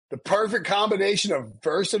The perfect combination of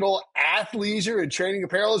versatile athleisure and training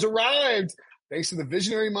apparel has arrived. Thanks to the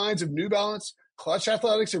visionary minds of New Balance, Clutch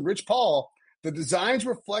Athletics, and Rich Paul, the designs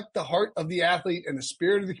reflect the heart of the athlete and the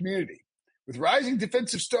spirit of the community. With rising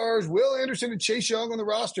defensive stars Will Anderson and Chase Young on the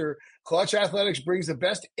roster, Clutch Athletics brings the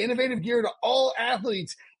best innovative gear to all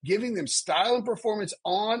athletes, giving them style and performance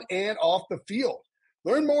on and off the field.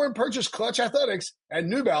 Learn more and purchase Clutch Athletics at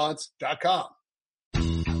newbalance.com.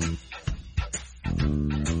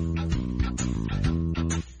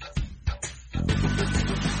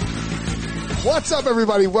 What's up,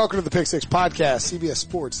 everybody? Welcome to the Pick Six Podcast, CBS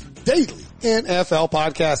Sports Daily NFL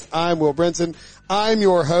Podcast. I'm Will Brinson. I'm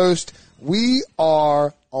your host. We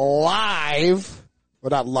are live.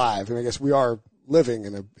 Well, not live. I guess we are living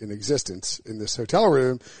in existence in this hotel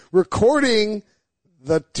room, recording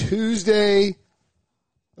the Tuesday,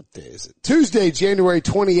 what day is it? Tuesday, January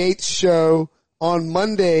 28th show on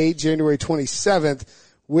Monday, January 27th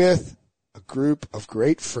with a group of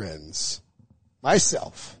great friends.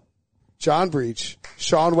 Myself, John Breech,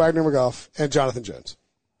 Sean Wagner-McGough, and Jonathan Jones.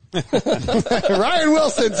 Ryan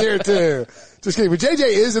Wilson's here too. Just kidding. But JJ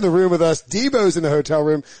is in the room with us. Debo's in the hotel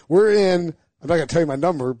room. We're in, I'm not going to tell you my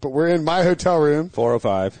number, but we're in my hotel room.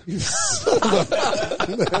 405.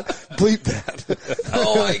 Bleep that.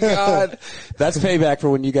 Oh my God. That's payback for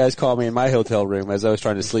when you guys called me in my hotel room as I was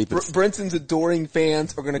trying to sleep. Brinson's adoring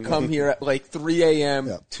fans are going to come here at like 3 a.m.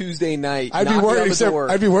 Yep. Tuesday night. I'd be worried except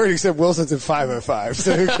Wilson's at 5:05,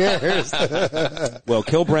 so who cares? Well,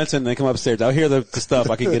 kill Brinson and then come upstairs. I'll hear the stuff.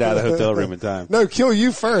 I can get out of the hotel room in time. No, kill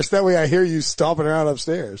you first. That way I hear you stomping around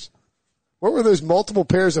upstairs. What were those multiple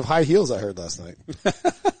pairs of high heels I heard last night?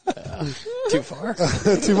 Too far?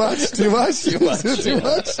 Too much? Too much? Too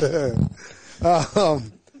much?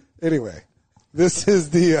 Anyway, this is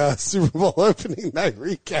the Super Bowl opening night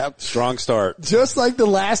recap. Strong start. Just like the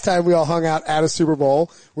last time we all hung out at a Super Bowl,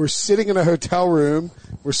 we're sitting in a hotel room.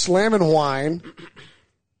 We're slamming wine.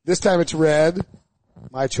 This time it's red.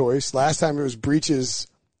 My choice. Last time it was Breech's.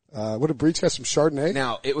 What did Breech got? Some Chardonnay?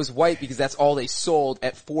 Now, it was white because that's all they sold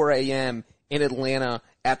at 4 a.m. in Atlanta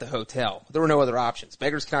at the hotel. There were no other options.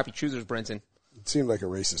 Beggars cannot be choosers, Brinson. It seemed like a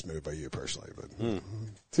racist move by you personally, but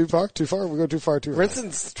too far? Too far? We go too far? Too far?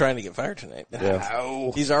 Brinson's trying to get fired tonight. Yeah.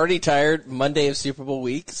 Ow. He's already tired Monday of Super Bowl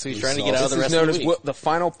week, so he's trying to get out of the rest of the week. The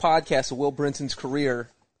final podcast of Will Brinson's career.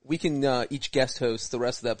 We can each guest host the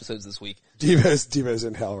rest of the episodes this week. Devo's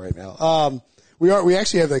in hell right now. We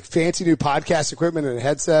actually have like fancy new podcast equipment and a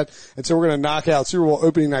headset, and so we're going to knock out Super Bowl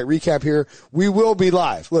opening night recap here. We will be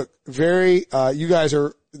live. Look, you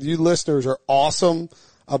listeners are awesome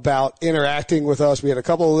about interacting with us. We had a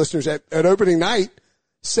couple of listeners at opening night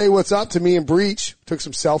say what's up to me and Breech, took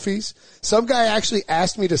some selfies. Some guy actually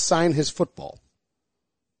asked me to sign his football.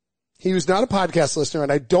 He was not a podcast listener,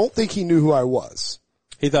 and I don't think he knew who I was.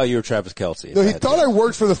 He thought you were Travis Kelce. No, he thought I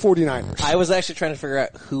worked for the 49ers. I was actually trying to figure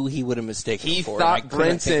out who he would have mistaken him for. I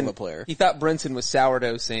couldn't think of a player. He thought Brinson was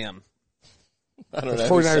Sourdough Sam. I don't know.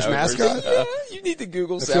 49ers mascot? You need to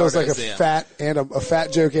Google It Sourdough feels like Sam. a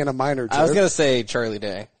fat joke and a minor joke. I was going to say Charlie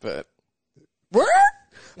Day, but What?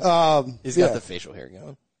 he's got the facial hair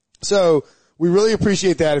going. So we really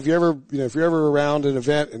appreciate that. If you're ever around an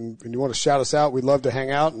event and you want to shout us out, we'd love to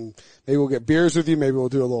hang out and maybe we'll get beers with you. Maybe we'll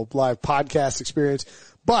do a little live podcast experience.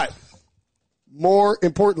 But more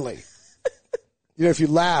importantly, if you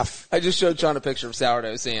laugh. I just showed John a picture of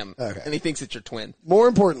Sourdough Sam, Okay. and he thinks it's your twin. More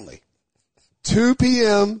importantly, 2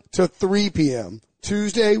 p.m. to 3 p.m.,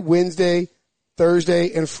 Tuesday, Wednesday,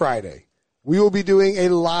 Thursday, and Friday, we will be doing a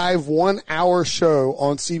live 1-hour show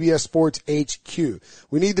on CBS Sports HQ.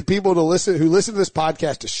 We need the people who listen to this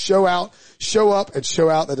podcast to show up and show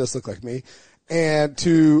out. That does look like me.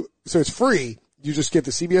 So it's free. You just get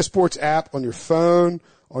the CBS Sports app on your phone,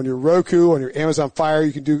 on your Roku, on your Amazon Fire.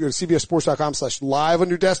 You can go to cbssports.com/live on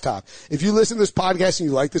your desktop. If you listen to this podcast and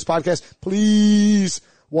you like this podcast, please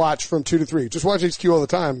watch from 2 to 3. Just watch HQ all the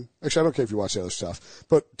time. Actually, I don't care if you watch the other stuff.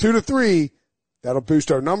 But 2 to 3, that'll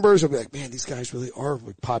boost our numbers. It'll be like, man, these guys really are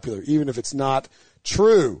popular, even if it's not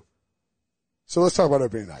true. So let's talk about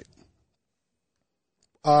opening night.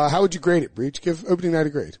 How would you grade it, Breech? Give opening night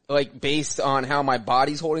a grade. Like, based on how my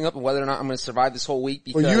body's holding up and whether or not I'm going to survive this whole week.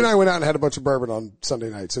 Because, well, you and I went out and had a bunch of bourbon on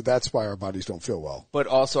Sunday night, so that's why our bodies don't feel well. But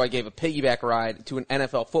also I gave a piggyback ride to an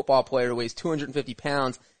NFL football player who weighs 250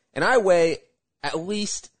 pounds, and I weigh at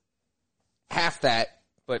least half that,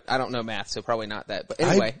 but I don't know math, so probably not that. But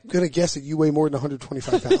anyway. I'm going to guess that you weigh more than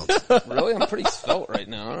 125 pounds. Really? I'm pretty svelte right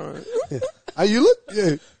now. I don't know. Yeah. You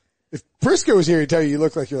look... If Briscoe was here, he'd tell you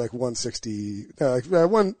look like you're like 160,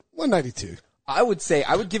 192. I would say,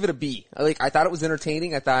 I would give it a B. I thought it was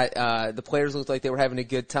entertaining. I thought, the players looked like they were having a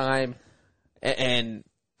good time. And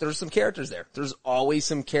there's some characters there. There's always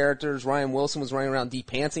some characters. Ryan Wilson was running around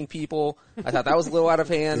de-pantsing people. I thought that was a little out of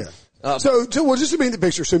hand. Yeah. So well, just to paint the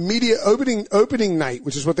picture, so media opening night,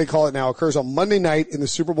 which is what they call it now, occurs on Monday night in the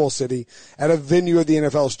Super Bowl city at a venue of the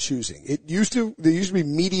NFL's choosing. There used to be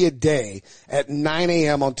media day at 9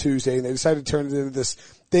 a.m. on Tuesday, and they decided to turn it into this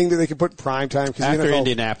thing that they could put in prime time. After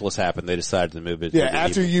Indianapolis happened, they decided to move it. Yeah,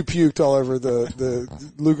 after you puked all over the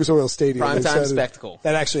Lucas Oil Stadium. Prime time spectacle.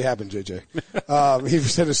 That actually happened, JJ. He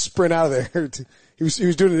just had to sprint out of there. He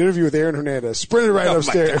was doing an interview with Aaron Hernandez. Sprinted right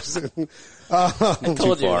upstairs. I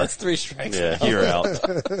told you, that's 3 strikes. Yeah, you're out.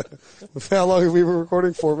 How long have we been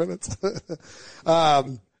recording? 4 minutes?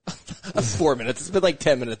 4 minutes. It's been like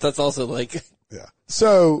 10 minutes. That's also like... Yeah.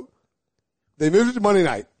 So, they moved it to Monday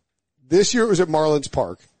night. This year it was at Marlins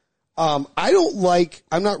Park. I'm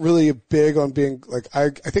not really big on being, like, I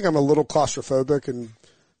think I'm a little claustrophobic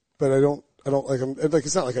but I don't like,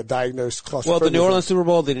 it's not like a diagnosed claustrophobic. Well, the New Orleans Super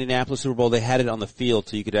Bowl, the Indianapolis Super Bowl, they had it on the field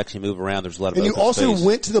so you could actually move around. There's a lot of And you open also space.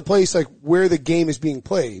 went to the place, like, where the game is being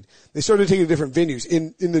played. They started taking different venues.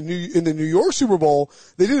 In the New York Super Bowl,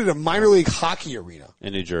 they did it at a minor league hockey arena.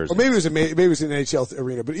 In New Jersey. Or maybe it was an NHL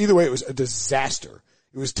arena, but either way, it was a disaster.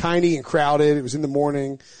 It was tiny and crowded. It was in the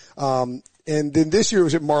morning. And then this year it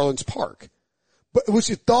was at Marlins Park. But which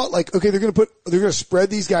you thought, like, okay, they're going to spread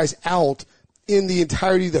these guys out in the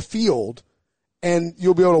entirety of the field, and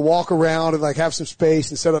you'll be able to walk around and, like, have some space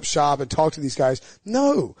and set up shop and talk to these guys.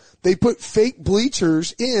 No. They put fake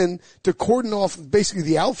bleachers in to cordon off basically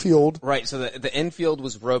the outfield. Right. So the infield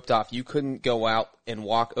was roped off. You couldn't go out and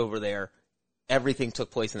walk over there. Everything took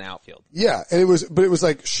place in the outfield. Yeah, and it was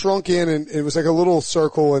like shrunk in, and it was like a little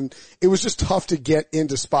circle, and it was just tough to get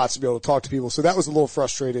into spots to be able to talk to people. So that was a little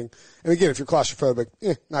frustrating. And again, if you're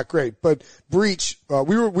claustrophobic, not great. But Breech,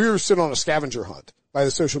 we were sitting on a scavenger hunt by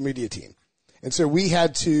the social media team, and so we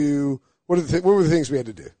had to. What were the things we had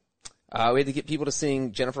to do? We had to get people to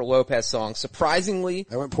sing Jennifer Lopez songs. Surprisingly,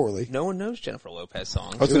 that went poorly. No one knows Jennifer Lopez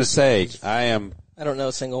songs. I was going to say, I don't know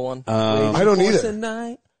a single one. I don't either.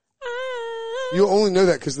 Tonight. You only know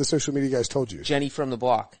that because the social media guys told you. Jenny from the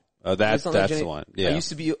Block. Oh, that's the one. Yeah. I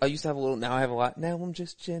used to have a little, now I have a lot. Now I'm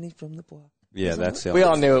just Jenny from the Block. Yeah, that's the We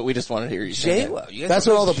all knew it. We just wanted to hear you say it. That's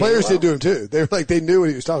what all the players did to him too. They were like, they knew what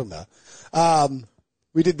he was talking about.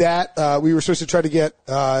 We did that. We were supposed to try to get,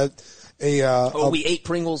 we ate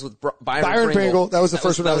Pringles with Byron Pringle. That was the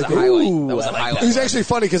first one. That was a highlight. That was a highlight. It was actually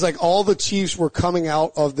funny because, like, all the Chiefs were coming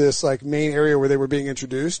out of this, like, main area where they were being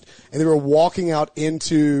introduced, and they were walking out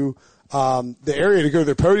into the area to go to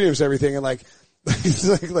their podiums and everything, and like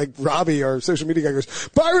Robbie, our social media guy, goes,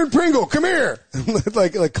 Byron Pringle, come here! And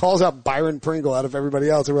like calls out Byron Pringle out of everybody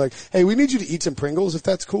else, and we're like, hey, we need you to eat some Pringles if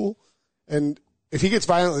that's cool. And if he gets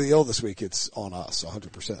violently ill this week, it's on us,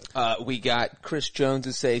 100%. We got Chris Jones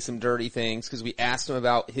to say some dirty things because we asked him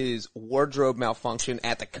about his wardrobe malfunction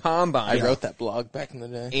at the Combine. I wrote that blog back in the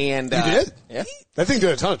day. And you did? Yeah. That thing did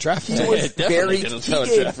a ton of traffic. It definitely did a ton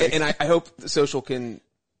of traffic. And I hope the social can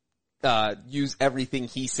use everything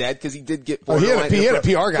he said because he did get he had a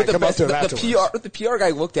PR guy come up to him afterwards. The PR guy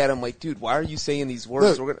looked at him like, dude, why are you saying these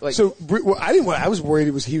words? I was worried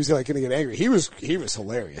he was like going to get angry. He was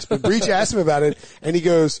hilarious. But Breech asked him about it, and he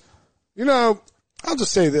goes, I'll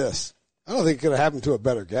just say this. I don't think it could have happened to a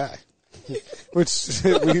better guy. Which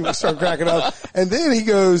we start cracking up. And then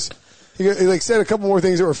he like said a couple more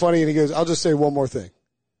things that were funny, and he goes, I'll just say one more thing.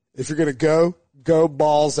 If you're going to go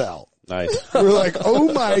balls out. Nice. We're like,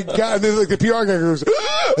 oh my God. And then like the PR guy goes,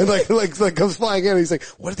 and like comes flying in. He's like,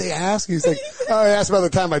 what did they ask? He's like, I asked about the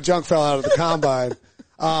time my junk fell out of the Combine.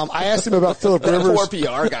 I asked him about Phillip Rivers. Poor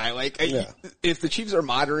PR guy. Like, if the Chiefs are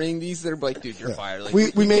monitoring these, they're like, dude, you're fired. Like,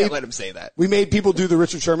 we can't let him say that. We made people do the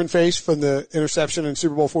Richard Sherman face from the interception in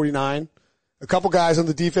Super Bowl 49. A couple guys on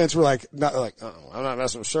the defense were like, I'm not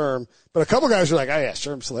messing with Sherm. But a couple guys were like, oh yeah,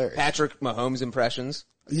 Sherm's hilarious. Patrick Mahomes impressions.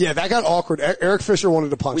 Yeah, that got awkward. Eric Fisher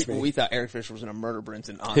wanted to punch me. We thought Eric Fisher was going to murder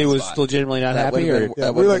Brinson on He the was spot. legitimately not happy?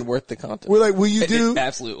 That would have been worth the content. We're like, will you do?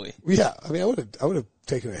 Absolutely. Yeah, I mean, I would have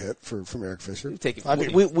taken a hit from Eric Fisher.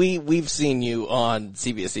 We've seen you on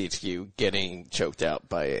CBS HQ getting choked out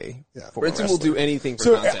by a Brinson will do anything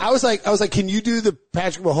for content. I was like, can you do the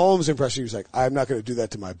Patrick Mahomes impression? He was like, I'm not going to do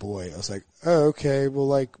that to my boy. I was like, oh, okay. Well,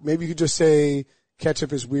 like, maybe you could just say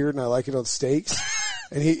ketchup is weird and I like it on steaks.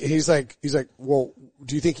 And he's like, well,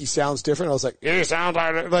 do you think he sounds different? I was like, yeah, he sounds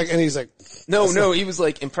like, and he's like, no, he was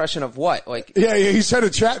like, impression of what? Like, yeah, he's trying to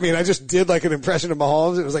trap me, and I just did like an impression of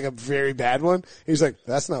Mahomes. It was like a very bad one. He's like,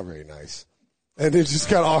 that's not very nice. And it just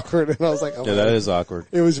got awkward, and I was like, oh, Yeah, that is awkward.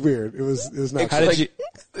 It was weird. It was not How cool. did you?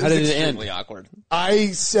 How did it end? Extremely awkward. I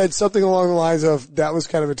said something along the lines of, that was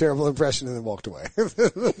kind of a terrible impression, and then walked away.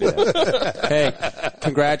 Hey,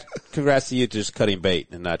 congrats to you just cutting bait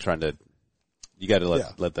and not trying to. You got to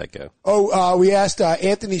let that go. We asked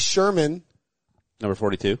Anthony Sherman Number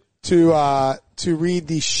 42. to read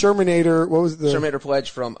the Shermanator. What was the Shermanator pledge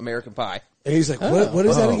from American Pie. And he's like, what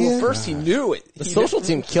is that again? Well, first he knew it. The social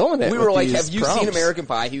team killing it. We were with like, these have you prompts. seen American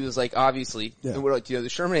Pie? He was like, obviously. Yeah. And we're like, do you know the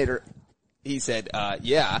Shermanator? He said,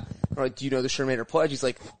 yeah. We're like, do you know the Shermanator pledge? He's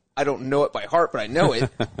like, I don't know it by heart, but I know it.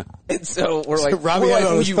 And so we're like, Robbie had it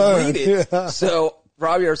on will his you phone. read it? Yeah. So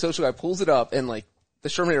Robbie, our social guy, pulls it up, and like, the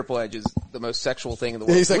Shermanator pledge is the most sexual thing in the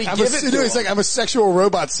world. He's like, we I'm give it to he's him. like, I'm a sexual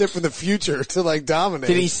robot sent from the future to like dominate.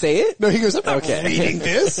 Did he say it? No, he goes, I'm not Okay. reading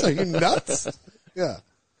this. Are you nuts? Yeah.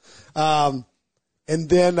 And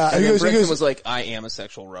then, And he then goes, Brinson was like, I am a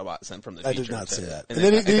sexual robot sent from the I future. did not say that. And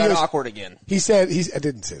then it he got goes- awkward again. he said, I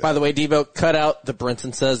didn't say that. By the way, Devo, cut out the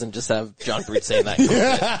Brinson says and just have John Breech saying that.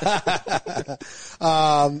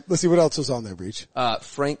 Let's see what else was on there, Breach.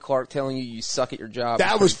 Frank Clark telling you suck at your job.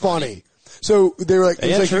 That was funny. So they were like, it was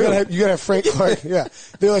Yeah, like true. you gotta have Frank Clark. Yeah.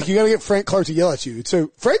 They're like, you gotta get Frank Clark to yell at you. So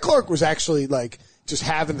Frank Clark was actually like just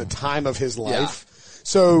having the time of his life.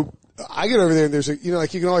 So I get over there and there's like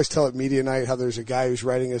you can always tell at media night how there's a guy who's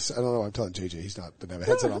writing us. I don't know. I'm telling JJ, he's not, doesn't have a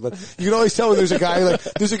headset on, but you can always tell when there's a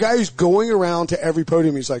guy who's going around to every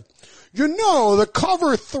podium. He's like, the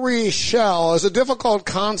cover 3 shell is a difficult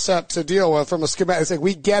concept to deal with from a schematic. It's like,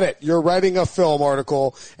 we get it. You're writing a film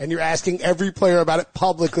article and you're asking every player about it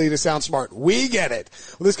publicly to sound smart. We get it.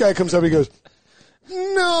 Well, this guy comes up and he goes,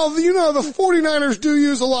 no, the 49ers do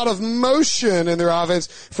use a lot of motion in their offense.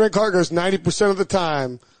 Frank Clark goes 90% of the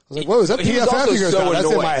time. I was like, whoa, is that He was PFF? also He goes, so "No, that's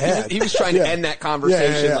annoyed. in my head." He was trying to end that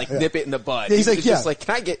conversation, nip it in the bud. Yeah, he's He like, was just like,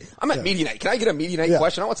 I'm at Yeah. media night. Can I get a media night Yeah.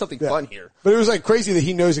 question? I want something Yeah. fun here. But it was like crazy that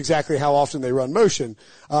he knows exactly how often they run motion.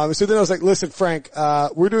 So then I was like, listen, Frank,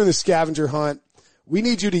 we're doing the scavenger hunt. We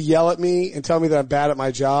need you to yell at me and tell me that I'm bad at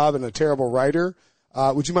my job and a terrible writer.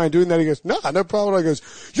 Would you mind doing that? He goes, no problem. I goes,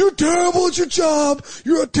 you're terrible at your job.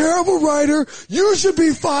 You're a terrible writer. You should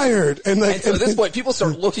be fired. And like, And so at this point, people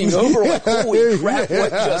start looking over like, holy crap,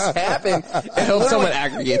 what just happened? I hope someone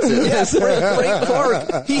aggregates it. Yeah, Frank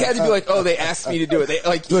Clark, he had to be like, oh, they asked me to do it.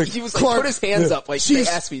 He was like, Clark, put his hands up, like, they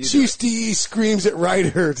asked me to do Chiefs DE screams at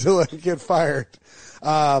writer to like get fired.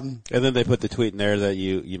 And then they put the tweet in there that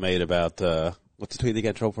you made about what's the tweet they got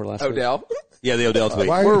in trouble for last it. week? Odell. Yeah, the Odell tweet.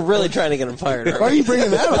 Why- We're really trying to get him fired. Why are you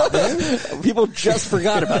bringing that up, man? People just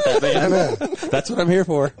forgot about that, I man. know. That's what I'm here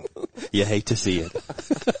for. You hate to see it.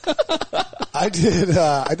 I did,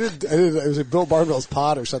 it was a Bill Barnwell's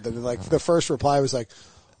pod or something, and like the first reply was like,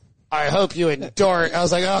 I hope you endure it. I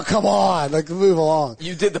was like, oh, come on, like move along.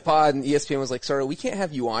 You did the pod, and ESPN was like, sorry, we can't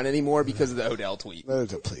have you on anymore because of the Odell tweet.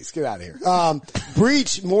 Please get out of here.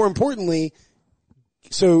 Breach, more importantly,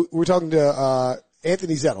 so we're talking to,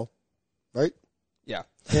 Anthony Zettel, right? Yeah.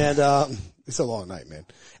 And, it's a long night, man.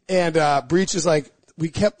 And, Breach is like,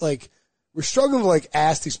 we're struggling to like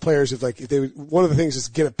ask these players if they would, one of the things is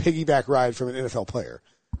get a piggyback ride from an NFL player.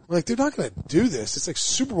 We're like, they're not going to do this. It's like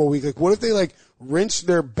Super Bowl week. Like, what if they like wrench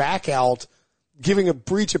their back out giving a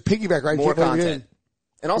Breach a piggyback ride? More Can't let it content. in.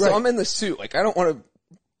 And also, Right. I'm in the suit. Like, I don't want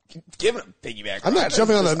to give him a piggyback. I'm not ride.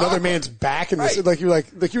 jumping on It's just another awkward. man's back and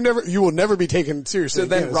Right. you will never be taken seriously. So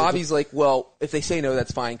then again. It's like- Robbie's like, well, if they say no,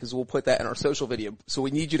 that's fine because we'll put that in our social video. So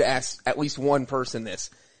we need you to ask at least one person this.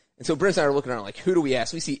 And so Brinson and I are looking around like, who do we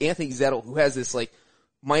ask? We see Anthony Zettel, who has this like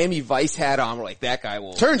Miami Vice hat on. We're like, that guy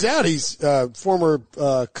will, Turns out he's former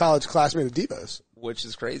college classmate of Devo's. which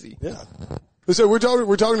is crazy. Yeah. So we're talking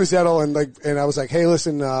to Zettel and I was like, hey,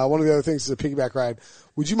 listen, one of the other things is a piggyback ride.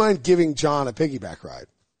 Would you mind giving John a piggyback ride?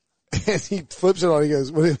 And he flips it on. He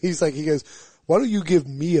goes, why don't you give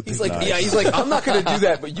me a piggyback? He's like, yeah, he's like, I'm not going to do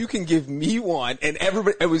that, but you can give me one. And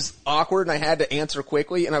everybody, it was awkward and I had to answer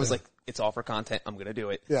quickly. And I was like, it's all for content. I'm going to do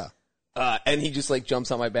it. Yeah. And he just like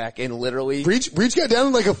jumps on my back and literally, Breach got down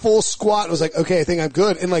in like a full squat and was like, okay, I think I'm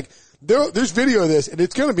good. And like, there's video of this and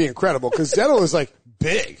it's going to be incredible because Zettel is like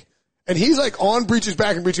big. And he's like on Breach's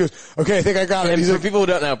back and Breach goes, okay, I think I got it. And He's for like, people who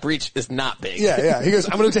don't know, Breech is not big. yeah. He goes,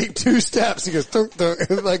 I'm going to take 2 steps. He goes, thunk, thunk,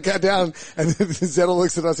 and like got down. And then Zettel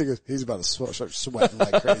looks at us. He goes, he's about to start sweating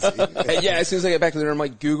like crazy. and yeah, as soon as I get back to the room, I'm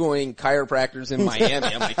like Googling chiropractors in Miami.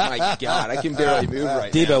 I'm like, my God, I can barely move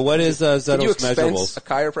right now. Devo, what is Can you Zettel's expense measurables? a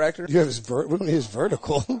chiropractor? You have his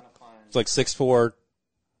vertical. It's like 6'4",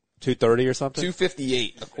 230 or something?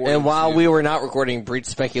 258. according And while to- we were not recording, Breech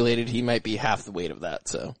speculated he might be half the weight of that,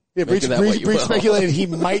 so. Yeah, Breech speculated he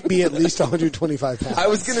might be at least 125 pounds. I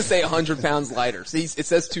was going to say 100 pounds lighter. So it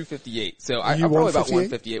says 258. So I'm probably about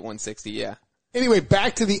 158, 160, yeah. Anyway,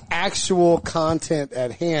 back to the actual content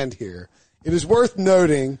at hand here. It is worth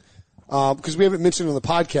noting, because we haven't mentioned on the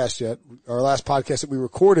podcast yet, our last podcast that we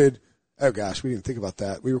recorded, oh gosh, we didn't think about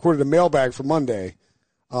that. We recorded a mailbag for Monday.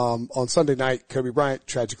 On Sunday night, Kobe Bryant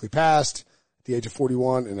tragically passed at the age of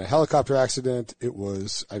 41 in a helicopter accident. It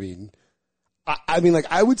was, I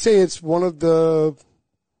would say it's one of the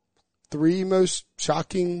 3 most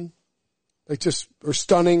shocking, or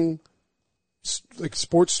stunning,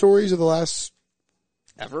 sports stories of the last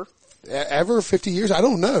ever 50 years. I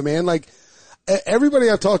don't know, man. Everybody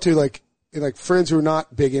I've talked to, friends who are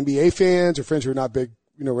not big NBA fans or friends who are not big,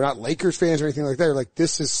 we're not Lakers fans or anything like that, are like,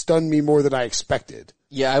 this has stunned me more than I expected.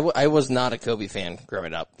 Yeah, I was not a Kobe fan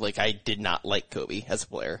growing up. I did not like Kobe as a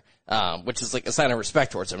player, which is a sign of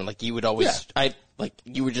respect towards him. You would always,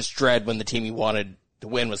 you would just dread when the team you wanted to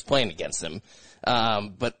win was playing against him.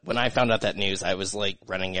 But when I found out that news, I was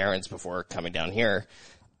running errands before coming down here,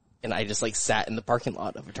 and I just sat in the parking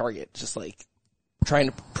lot of a Target, just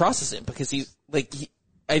trying to process it, because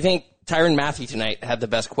I think Tyrann Mathieu tonight had the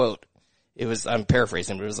best quote. It was, I'm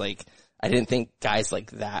paraphrasing, but it was I didn't think guys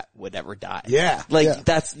like that would ever die. Yeah.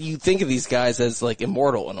 That's, you think of these guys as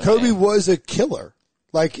immortal in a way. Kobe was a killer.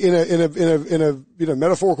 In a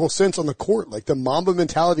metaphorical sense on the court. The Mamba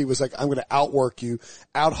mentality was I'm going to outwork you,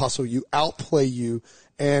 out-hustle you, outplay you,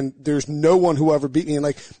 and there's no one who ever beat me. And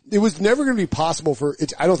it was never going to be possible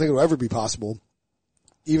I don't think it will ever be possible,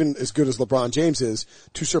 even as good as LeBron James is,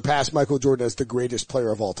 to surpass Michael Jordan as the greatest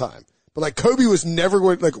player of all time. But Kobe was never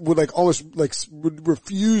going, would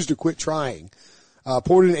refuse to quit trying.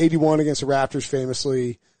 Poured in 81 against the Raptors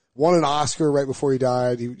famously, won an Oscar right before he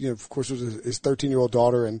died. He, of course, was his 13-year-old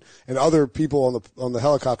daughter and other people on the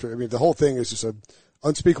helicopter. The whole thing is just an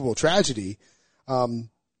unspeakable tragedy.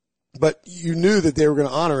 But you knew that they were going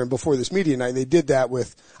to honor him before this media night, and they did that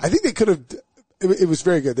with, I think they could have, it was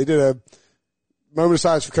very good. They did a moment of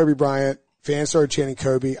silence for Kobe Bryant. Fans started chanting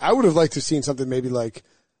Kobe. I would have liked to have seen something maybe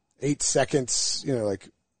 8 seconds, a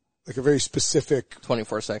very specific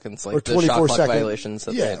 24 seconds, or the shot clock violations.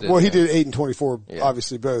 That yeah, they did. Well, he did 8 and 24,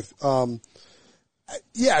 obviously both.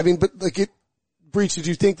 Breech, did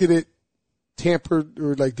you think that it tampered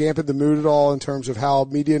or dampened the mood at all in terms of how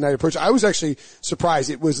media night approached? I was actually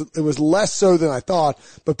surprised. It was less so than I thought,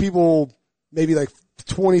 but people maybe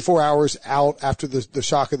 24 hours out after the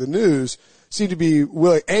shock of the news seemed to be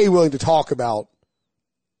willing to talk about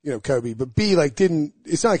Kobe, but B,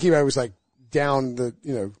 it's not like anybody was down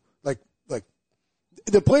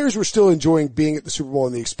the players were still enjoying being at the Super Bowl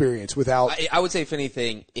and the experience without. I would say, if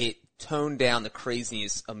anything, it toned down the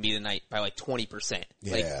craziness of media night by 20%.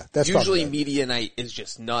 Yeah, that's usually media night is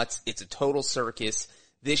just nuts. It's a total circus.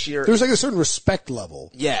 This year, there was a certain respect level.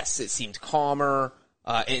 Yes, it seemed calmer,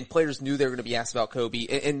 and players knew they were going to be asked about Kobe.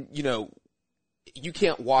 And you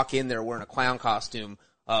can't walk in there wearing a clown costume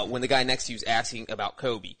when the guy next to you is asking about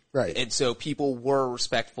Kobe. Right. And so people were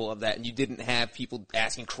respectful of that, and you didn't have people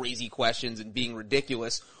asking crazy questions and being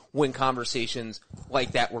ridiculous when conversations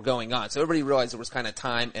like that were going on. So everybody realized there was kind of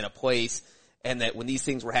time and a place, and that when these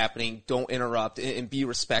things were happening, don't interrupt and be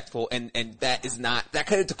respectful. And that is not, that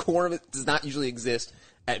kind of decorum does not usually exist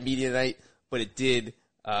at media night, but it did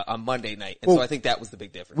on Monday night. And so I think that was the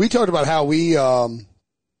big difference. We talked about how we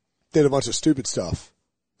did a bunch of stupid stuff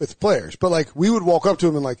with players, but we would walk up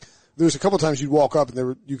to them and there was a couple of times you'd walk up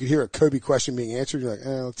and you could hear a Kobe question being answered.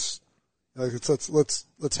 You're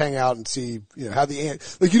let's hang out and see, how you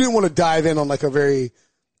didn't want to dive in on a very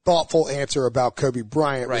thoughtful answer about Kobe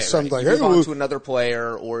Bryant. Right. Some you move on to another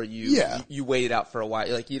player, or you wait it out for a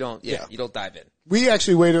while. You don't dive in. We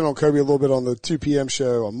actually weighed in on Kobe a little bit on the 2 p.m.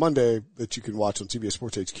 show on Monday that you can watch on CBS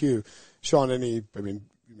Sports HQ. Sean, you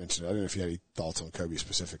mentioned it. I don't know if you had any thoughts on Kobe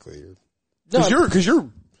specifically. What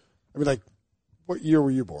year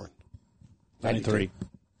were you born? 93.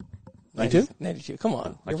 92? Come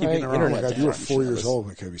on. I keep getting around. Oh my God, you were 4 years old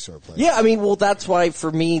when Kobe started playing. Yeah, that's why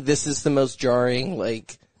for me, this is the most jarring,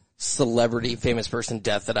 celebrity, famous person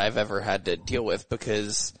death that I've ever had to deal with,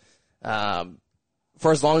 because,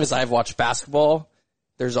 for as long as I've watched basketball,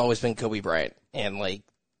 there's always been Kobe Bryant. And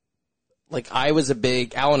I was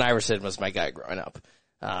Allen Iverson was my guy growing up.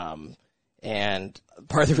 And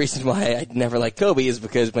part of the reason why I never liked Kobe is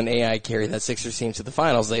because when AI carried that Sixers team to the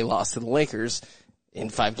finals, they lost to the Lakers in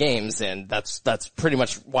 5 games, and that's pretty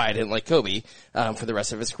much why I didn't like Kobe for the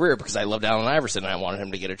rest of his career, because I loved Allen Iverson and I wanted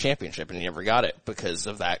him to get a championship, and he never got it because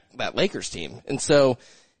of that Lakers team. And so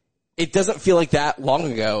it doesn't feel like that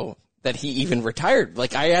long ago that he even retired.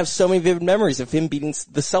 Like, I have so many vivid memories of him beating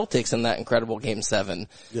the Celtics in that incredible Game 7.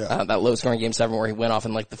 Yeah. That low-scoring Game 7 where he went off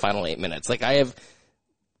in, like, the final 8 minutes. Like, I have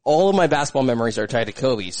all of my basketball memories are tied to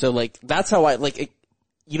Kobe. So, like, that's how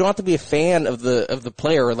you don't have to be a fan of the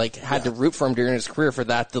player or, like, had to root for him during his career for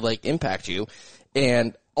that to, like, impact you.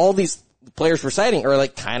 And all these players we're citing are,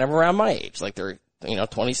 like, kind of around my age. Like, they're,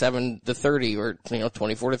 27 to 30 or,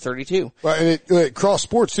 24 to 32. Right, and it cross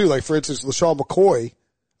sports too. Like, for instance, LaShawn McCoy,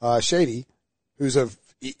 Shady, who's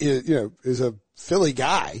is a Philly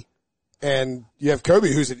guy, and you have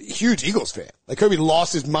Kobe, who's a huge Eagles fan. Like, Kobe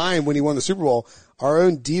lost his mind when he won the Super Bowl. Our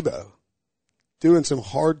own Debo doing some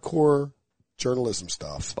hardcore journalism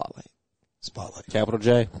stuff. Spotlight. Capital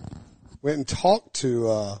J. Went and talked to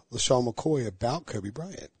LaShawn McCoy about Kobe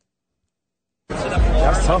Bryant.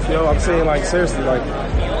 That's tough, yo. I'm saying, like, seriously, like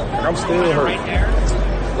I'm still hurt.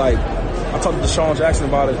 Like, I talked to Deshaun Jackson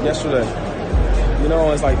about it yesterday.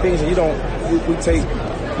 It's like things that we take,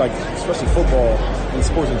 like, especially football and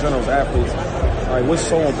sports in general as athletes, like, what's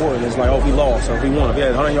so important is like, oh, we lost or we won. If we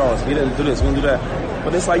had 100 yards, we didn't do this, we didn't do that.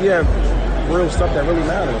 But it's like, yeah, real stuff that really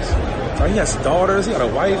matters. Like, he has daughters, he got a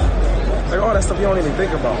wife. Like, all that stuff you don't even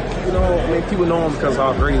think about. People know him because of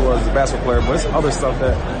how great he was as a basketball player, but it's other stuff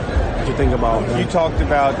that you think about. You talked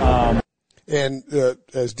about, and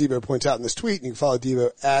as Debo points out in this tweet, and you can follow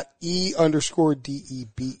Debo at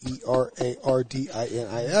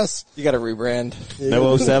 _DEBERARDINIS. You got to rebrand.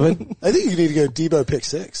 No 07? I think you need to go Debo pick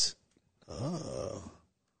 6. Oh.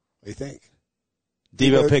 What do you think?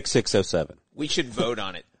 Debo pick 607. We should vote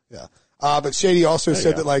on it. Yeah. But Shady also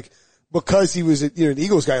said that, like, because he was an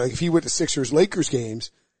Eagles guy, like, if he went to Sixers Lakers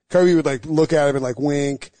games, Kobe would, like, look at him and, like,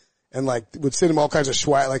 wink and, like, would send him all kinds of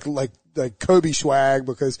swag, like Kobe swag,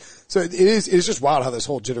 because, so it's just wild how this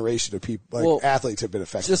whole generation of people, like, athletes have been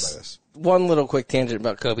affected by this. One little quick tangent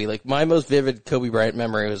about Kobe. Like, my most vivid Kobe Bryant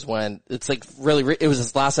memory was when it's like it was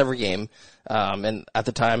his last ever game. And at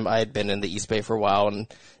the time I had been in the East Bay for a while,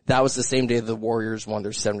 and that was the same day the Warriors won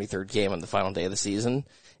their 73rd game on the final day of the season.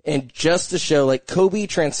 And just to show, like, Kobe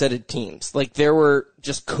transcended teams. Like, there were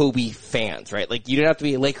just Kobe fans, right? Like, you didn't have to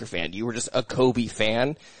be a Laker fan. You were just a Kobe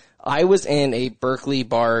fan. I was in a Berkeley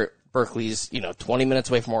bar. Berkeley's, 20 minutes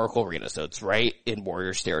away from Oracle Arena, so it's right in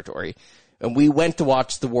Warriors territory. And we went to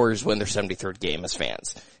watch the Warriors win their 73rd game as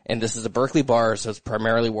fans. And this is a Berkeley bar, so it's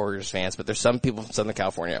primarily Warriors fans, but there's some people from Southern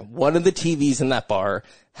California. One of the TVs in that bar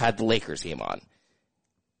had the Lakers game on.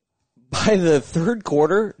 By the third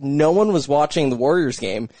quarter, no one was watching the Warriors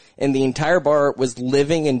game, and the entire bar was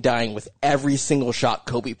living and dying with every single shot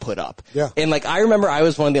Kobe put up. Yeah. And, like, I remember I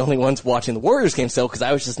was one of the only ones watching the Warriors game still, because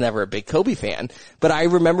I was just never a big Kobe fan. But I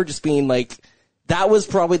remember just being like, that was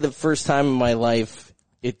probably the first time in my life,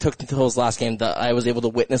 it took until his last game that I was able to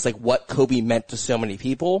witness, like, what Kobe meant to so many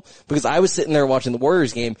people. Because I was sitting there watching the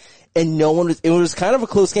Warriors game, and it was kind of a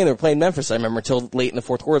close game. They were playing Memphis, I remember, until late in the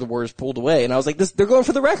fourth quarter, the Warriors pulled away. And I was like, they're going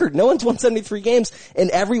for the record. No one's won 73 games.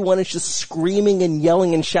 And everyone is just screaming and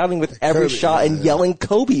yelling and shouting with every shot and yelling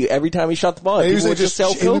Kobe every time he shot the ball. And People would just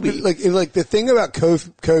yell Kobe. Like, the thing about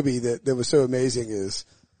Kobe that was so amazing is,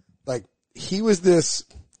 like, he was this,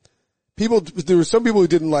 there were some people who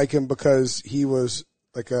didn't like him because he was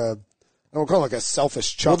like I don't call him like a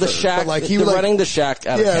selfish chucker. Well, the Shaq, but like running the Shaq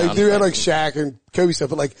out of town. Yeah, they had like Shaq and Kobe stuff,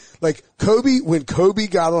 but like Kobe, when Kobe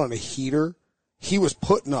got on a heater, he was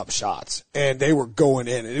putting up shots and they were going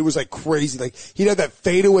in, and it was like crazy. Like, he'd have that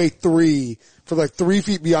fadeaway 3 from like 3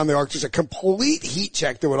 feet beyond the arc, just a complete heat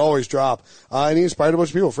check that would always drop. And he inspired a bunch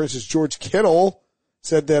of people. For instance, George Kittle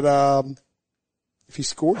said that, if he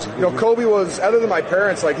scores, Kobe was, other than my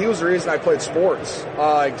parents, like, he was the reason I played sports.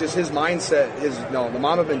 Just his mindset, the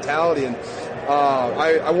Mamba mentality. And,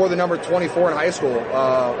 I wore the number 24 in high school,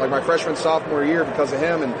 like my freshman, sophomore year because of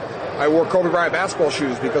him. And I wore Kobe Bryant basketball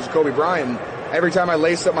shoes because of Kobe Bryant. And every time I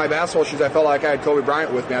laced up my basketball shoes, I felt like I had Kobe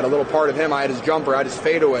Bryant with me. I had a little part of him. I had his jumper. I had his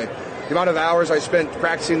fadeaway. The amount of hours I spent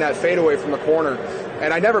practicing that fadeaway from the corner.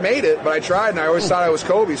 And I never made it, but I tried, and I always thought I was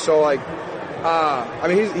Kobe. So, like,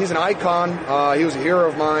 he's an icon. He was a hero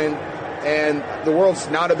of mine, and the world's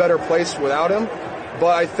not a better place without him.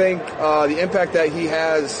 But I think the impact that he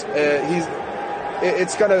has, he's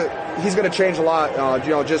gonna change a lot.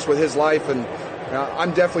 Just with his life, and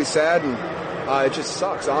I'm definitely sad, and it just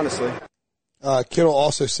sucks, honestly. Kittle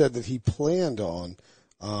also said that he planned on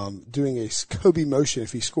doing a Kobe motion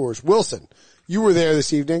if he scores. Wilson, you were there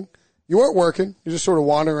this evening. You weren't working. You're just sort of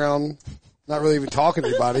wandering around, not really even talking to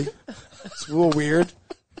anybody. It's a little weird,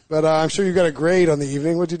 but I'm sure you got a grade on the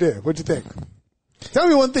evening. What'd you do? What'd you think? Tell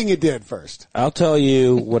me one thing you did first. I'll tell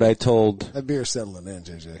you what I told. That beer's settling in,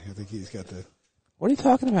 JJ. I think he's got the. What are you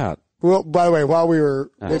talking about? Well, by the way, while we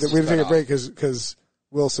had to take a break because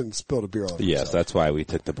Wilson spilled a beer all over Yes, himself. that's why we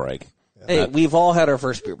took the break. Hey, we've all had our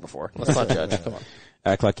first beer before. Let's not judge. Come on.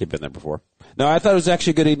 Act like you've been there before. No, I thought it was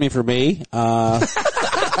actually a good evening for me. So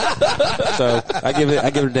I give it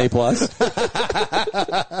an A+.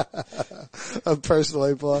 A personal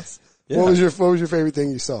A+. Yeah. What was your favorite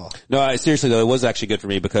thing you saw? No, seriously though, it was actually good for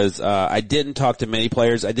me because I didn't talk to many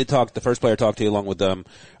players. I did talk. The first player I talked to, along with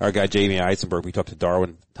our guy Jamie Eisenberg, we talked to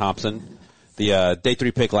Darwin Thompson, the day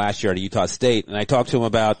 3 pick last year at Utah State, and I talked to him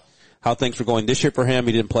about how things were going this year for him.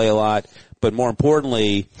 He didn't play a lot, but more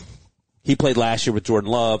importantly, he played last year with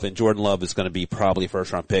Jordan Love, and Jordan Love is going to be probably a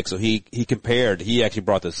first-round pick. So he actually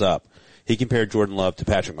brought this up. He compared Jordan Love to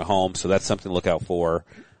Patrick Mahomes, so that's something to look out for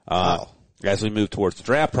as we move towards the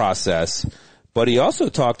draft process. But he also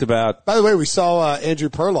talked about... By the way, we saw Andrew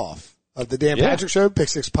Perloff of the Dan Patrick Show, Pick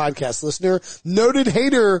Six podcast listener, noted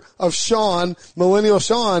hater of Sean, Millennial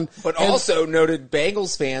Sean. But also noted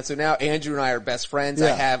Bengals fan, so now Andrew and I are best friends. Yeah.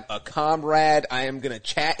 I have a comrade. I am going to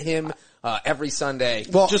chat him every Sunday.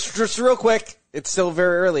 Well, Just real quick, it's still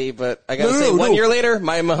very early, but I gotta say, 1 year later,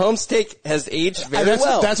 my Mahomes take has aged very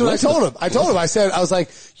well. That's what I told him. I was like,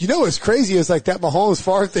 you know what's crazy is like that Mahomes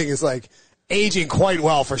Favre thing is like aging quite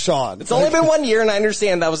well for Sean. It's only been 1 year, and I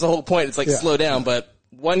understand that was the whole point. It's like slow down, but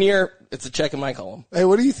 1 year, it's a check in my column. Hey,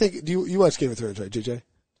 what do you think? Do you watch Game of Thrones, right, JJ?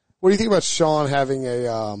 What do you think about Sean having a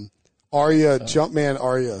Jumpman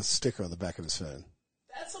Arya sticker on the back of his phone?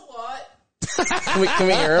 That's a lot. Can we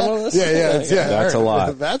hear him on this? Yeah. That's a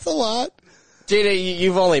lot. That's a lot. JJ,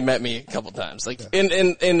 you've only met me a couple times. Like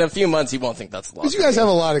in a few months, you won't think that's a lot. But you guys have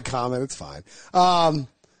a lot in common. It's fine.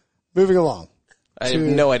 Moving along. I have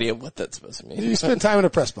no idea what that's supposed to mean. You spent time in a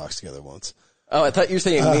press box together once. Oh, I thought you were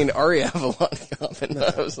saying me and Arya have a lot in common. No.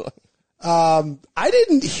 I was like, I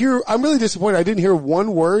didn't hear. I'm really disappointed. I didn't hear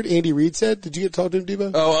one word Andy Reid said. Did you get to talk to him,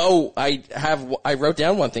 Debo? I wrote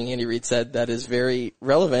down one thing Andy Reid said that is very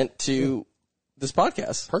relevant to this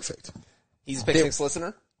podcast. Perfect. He's a Pick Six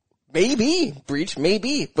listener? Maybe, Breech,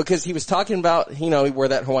 maybe, because he was talking about, he wore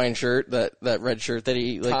that Hawaiian shirt, that red shirt that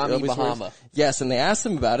he, like, Tommy always Bahama. wears. Yes, and they asked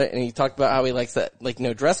him about it, and he talked about how he likes that, like,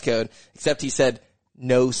 no dress code, except he said,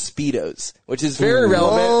 no Speedos, which is very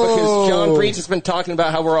relevant because John Breech has been talking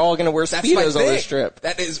about how we're all going to wear Speedos on this trip.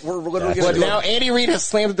 That is, we're literally But going to do now it. Andy Reid has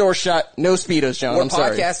slammed the door shut. No Speedos, John. We're I'm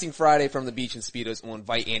sorry. podcasting Friday from the beach in Speedos, and we'll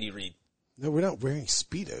invite Andy Reid. No, we're not wearing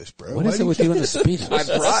Speedos, bro. What is it with you and the Speedos?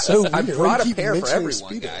 I brought Why do a you keep pair for mentioning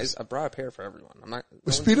everyone, Speedos? guys. I brought a pair for everyone. I'm not.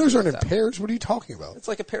 Speedos aren't in pairs. What are you talking about? It's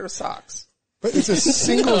like a pair of socks. But it's a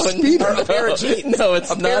single Or Speedo. a pair of jeans. No, it's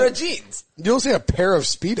a not. pair of jeans. You don't say a pair of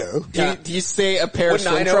Speedo. Do you say a pair of Wouldn't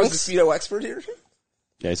I swim know trunks? as a Speedo expert here?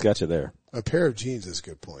 Yeah, he's got you there. A pair of jeans is a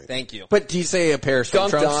good point. Thank you. But do you say a pair of swim Dunked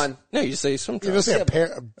trunks? on. No, you say swim You don't trunks. say a pair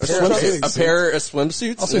of A pair of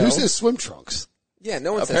swimsuits? Also, No. who says swim trunks? Yeah,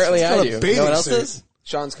 no one Apparently says I not a do. bathing No one else suit. does?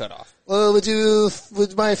 Sean's cut off. Well,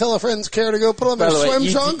 would my fellow friends care to go put on By their the way, swim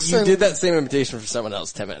you trunks? you and did that same invitation for someone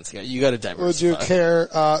else 10 minutes ago. You got to diversify. Would you care?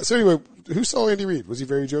 So anyway, who saw Andy Reid? Was he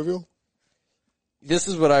very jovial? This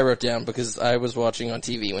is what I wrote down because I was watching on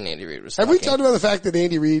TV when Andy Reid was Have talking. we talked about the fact that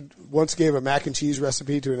Andy Reid once gave a mac and cheese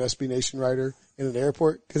recipe to an SB Nation writer in an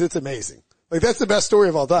airport? Because it's amazing. Like, that's the best story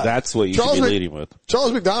of all time. That's what you should be leading with.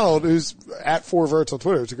 Charles McDonald, who's at 4Verts on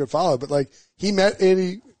Twitter, it's a good follow, but like, he met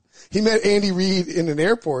Andy Reid in an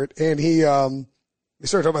airport, and they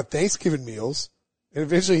started talking about Thanksgiving meals, and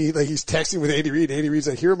eventually he's texting with Andy Reid. Andy Reid's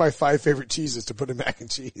like, here are my 5 favorite cheeses to put in mac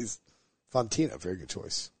and cheese. Fontina, very good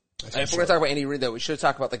choice. If we're going to talk about Andy Reid, though, we should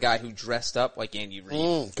talk about the guy who dressed up like Andy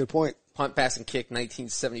Reid. Good point. Punt, pass, and kick,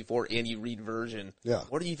 1974 Andy Reid version. Yeah.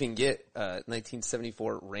 Where do you even get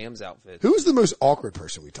 1974 Rams outfit? Who was the most awkward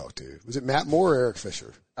person we talked to? Was it Matt Moore or Eric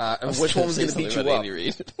Fisher? And which one was going to beat you up? Andy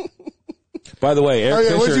Reid. By the way,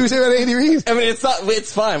 Eric What did Fisher. you say about Andy Reid? I mean,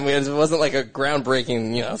 it's fine. It wasn't like a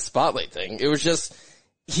groundbreaking, spotlight thing. It was just,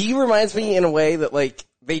 he reminds me in a way that like,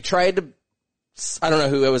 they tried to, I don't know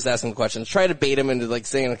who was asking the questions, try to bait him into like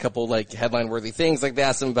saying a couple like headline worthy things. Like they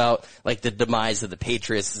asked him about like the demise of the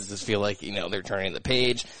Patriots. Does this feel like, they're turning the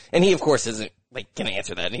page? And he of course isn't like gonna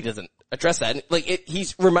answer that, and he doesn't address that. And, like he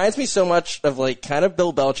reminds me so much of like kind of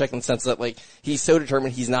Bill Belichick in the sense that like he's so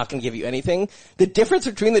determined he's not gonna give you anything. The difference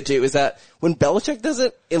between the two is that when Belichick does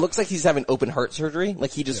it, it looks like he's having open heart surgery.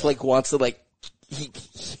 Like he just like wants to like, he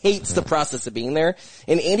hates the process of being there.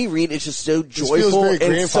 And Andy Reid is just so joyful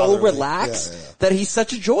and so relaxed that he's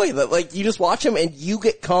such a joy that like you just watch him and you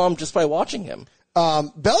get calm just by watching him.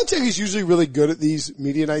 Belichick is usually really good at these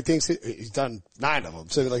media night things. He's done 9 of them,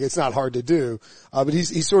 so like it's not hard to do. But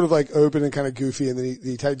he's sort of like open and kind of goofy, and then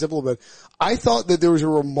he tightens up a little bit. I thought that there was a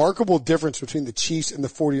remarkable difference between the Chiefs and the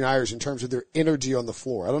 49ers in terms of their energy on the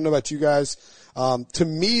floor. I don't know about you guys. To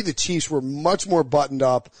me, the Chiefs were much more buttoned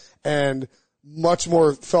up and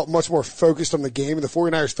felt much more focused on the game, and the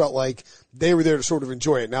 49ers felt like they were there to sort of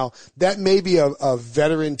enjoy it. Now, that may be a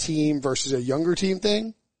veteran team versus a younger team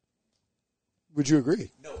thing. Would you agree?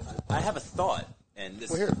 No, I have a thought, and this.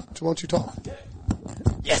 Well, here, why don't you talk?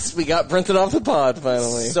 Yes, we got Brinson off the pod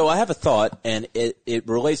finally. So I have a thought, and it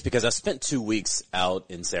relates because I spent 2 weeks out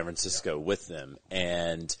in San Francisco with them,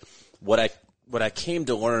 and what I came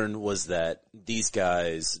to learn was that these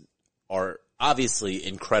guys are obviously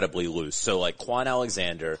incredibly loose. So like Quan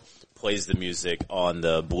Alexander plays the music on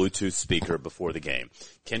the Bluetooth speaker before the game.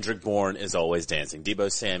 Kendrick Bourne is always dancing. Deebo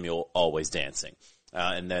Samuel always dancing.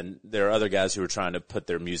 And then there are other guys who are trying to put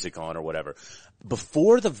their music on or whatever.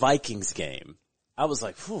 Before the Vikings game, I was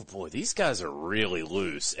like, oh boy, these guys are really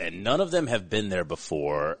loose, and none of them have been there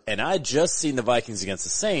before. And I just seen the Vikings against the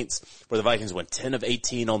Saints, where the Vikings went 10 of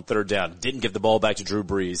 18 on 3rd down, didn't give the ball back to Drew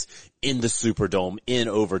Brees in the Superdome in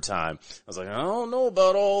overtime. I was like, I don't know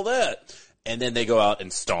about all that. And then they go out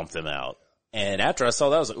and stomp them out. And after I saw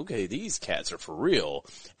that, I was like, okay, these cats are for real.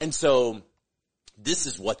 And so this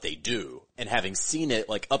is what they do. And having seen it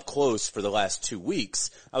like up close for the last 2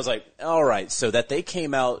 weeks, I was like, all right, so that they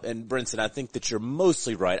came out, and Brinson, I think that you're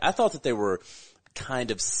mostly right. I thought that they were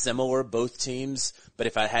kind of similar, both teams, but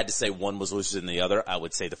if I had to say one was looser than the other, I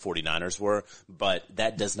would say the 49ers were, but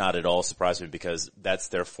that does not at all surprise me because that's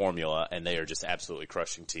their formula, and they are just absolutely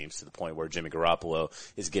crushing teams to the point where Jimmy Garoppolo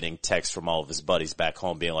is getting texts from all of his buddies back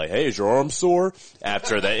home being like, hey, is your arm sore?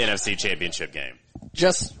 After the NFC Championship game.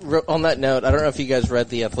 Just on that note, I don't know if you guys read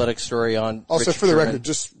the Athletic story on Also, Richard for the Sherman. record,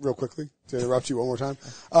 just real quickly, to interrupt you one more time,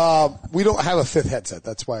 we don't have a 5th headset.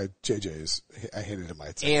 That's why I handed him my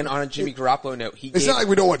headset. And on a Jimmy Garoppolo note, It's not like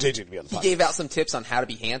we don't want JJ to be on the podcast. he gave out some tips on how to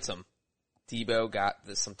be handsome. Debo got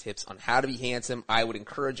some tips on how to be handsome. I would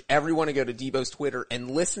encourage everyone to go to Debo's Twitter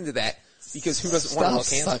and listen to that, because who doesn't want to look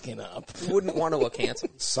handsome? Sucking up. Who wouldn't want to look handsome?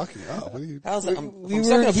 Sucking up. What are you? How's that? I'm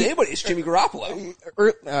sucking up to anybody. It's Jimmy Garoppolo.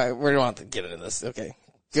 All right, we don't have to get into this. Okay.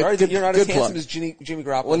 Sorry that you're not as handsome plug. as Jimmy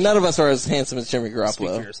Garoppolo. Well, none of us are as handsome as Jimmy Garoppolo. Speak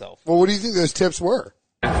for yourself. Well, what do you think those tips were?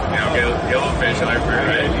 Get a little facial hair,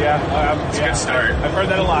 right? Yeah. It's a good start. I've heard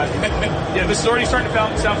that a lot. Yeah, this is already starting to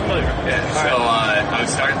sound familiar. Yeah, so I would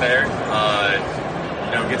start there.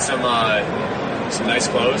 Get some nice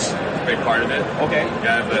clothes. A big part of it. Okay. You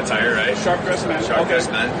gotta have the attire, right? Sharp dressed man. Sharp Okay.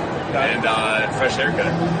 dressed man. And fresh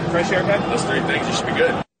haircut. Fresh haircut? Those 3 things, you should be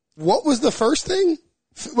good. What was the first thing?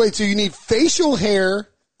 Wait, so you need facial hair,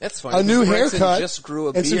 That's funny. a new Brinson haircut, just grew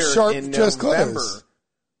a and some beard sharp in dress November. clothes.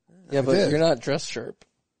 Yeah, but did. you're not dressed sharp.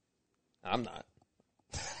 I'm not.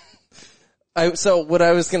 So what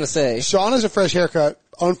I was going to say, Sean has a fresh haircut,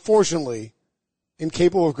 unfortunately,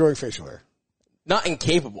 incapable of growing facial hair. not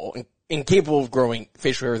incapable, incapable of growing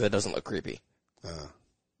facial hair that doesn't look creepy.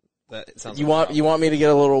 That sounds You like want me to get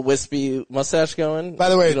a little wispy mustache going? By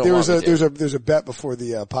the way, You don't there's want me to. a bet before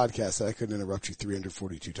the podcast that I couldn't interrupt you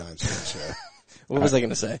 342 times in the show. What was I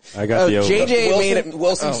going to say? I got the over. JJ made it.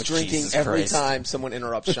 Wilson's Oh, drinking Jesus every Christ. time someone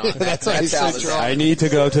interrupts Sean. That's how he's so this drunk. I need to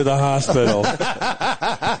go to the hospital.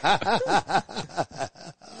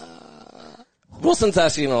 Wilson's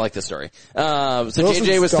actually going to like this story. So Wilson's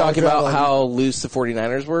JJ was talking doggone about how loose the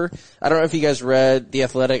 49ers were. I don't know if you guys read The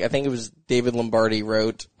Athletic. I think it was David Lombardi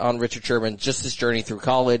wrote on Richard Sherman just his journey through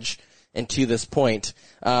college and to this point.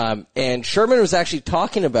 And Sherman was actually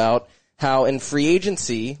talking about how in free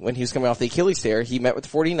agency, when he was coming off the Achilles tear, he met with the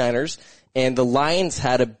 49ers, and the Lions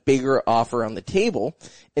had a bigger offer on the table.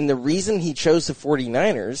 And the reason he chose the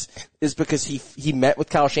 49ers is because he met with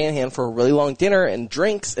Kyle Shanahan for a really long dinner and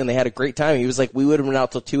drinks, and they had a great time. He was like, we would have been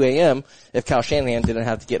out till 2 a.m. if Kyle Shanahan didn't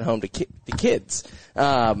have to get home to the kids.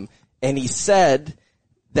 And he said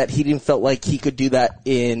that he didn't felt like he could do that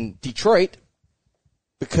in Detroit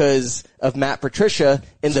because of Matt Patricia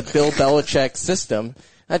in the Bill Belichick system.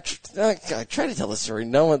 I try to tell the story.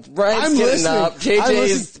 No one. Ryan's I'm getting listening. up.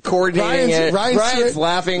 JJ's coordinating it. Ryan's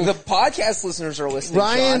laughing. The podcast listeners are listening,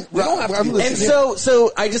 Ryan, Sean. We don't have to I'm do listening. this. And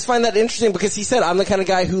so I just find that interesting because he said, I'm the kind of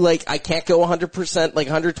guy who, like, I can't go 100%, like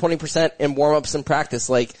 120% in warm-ups and practice.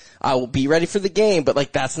 Like, I will be ready for the game, but,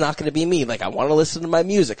 like, that's not going to be me. Like, I want to listen to my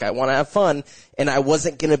music. I want to have fun. And I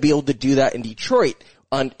wasn't going to be able to do that in Detroit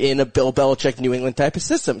in a Bill Belichick New England type of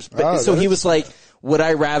systems. But, so he was like, would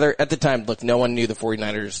I rather, at the time, look, no one knew the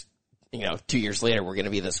 49ers, 2 years later were going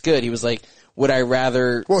to be this good. He was like, would I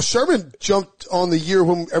rather? Well, Sherman jumped on the year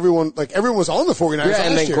when everyone was on the 49ers Yeah,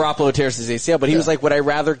 and then year. Garoppolo tears his ACL. But he was like, would I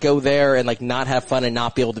rather go there and like not have fun and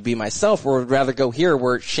not be able to be myself, or would rather go here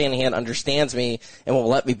where Shanahan understands me and will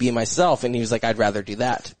let me be myself? And he was like, I'd rather do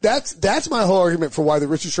that. That's my whole argument for why the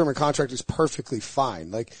Richard Sherman contract is perfectly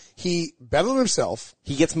fine. Like, he bet on himself.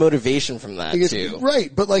 He gets motivation from that too.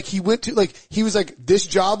 Right, but like he was like, this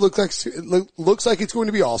job looks like it's going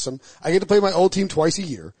to be awesome. I get to play my old team twice a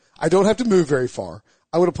year. I don't have to move very far.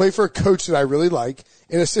 I want to play for a coach that I really like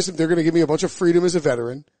in a system. They're going to give me a bunch of freedom as a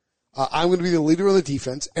veteran. I'm going to be the leader of the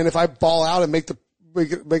defense. And if I ball out and make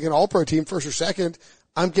an all-pro team first or second,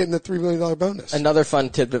 I'm getting a $3 million bonus. Another fun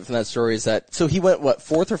tidbit from that story is that, so he went, what,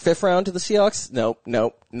 4th or 5th round to the Seahawks? Nope,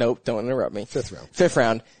 don't interrupt me. 5th round. 5th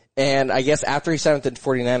round. And I guess after he signed with the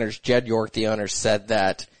 49ers, Jed York, the owner, said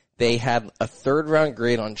that they had a 3rd round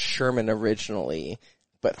grade on Sherman originally,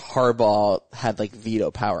 but Harbaugh had like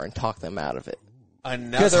veto power and talked them out of it.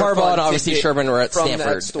 Because Harbaugh and obviously Sherman were at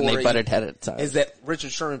Stanford and they butted head at the time. Is that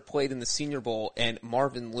Richard Sherman played in the Senior Bowl and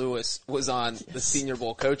Marvin Lewis was on the Senior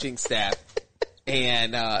Bowl coaching staff,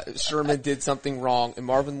 and Sherman did something wrong, and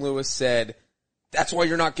Marvin Lewis said, "That's why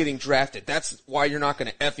you're not getting drafted. That's why you're not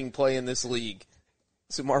going to effing play in this league."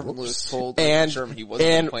 So Marvin Lewis told Sherman he wasn't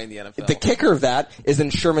going to play in the NFL. The kicker of that is in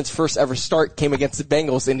Sherman's first ever start came against the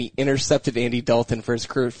Bengals, and he intercepted Andy Dalton for his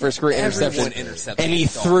first career interception. And he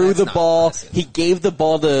threw the ball. He gave the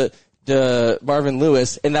ball to Marvin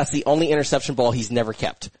Lewis, and that's the only interception ball he's never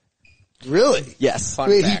kept. Really? Yes.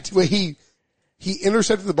 He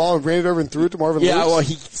intercepted the ball and ran it over and threw it to Marvin Lewis? Yeah, well,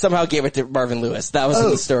 he somehow gave it to Marvin Lewis. That was in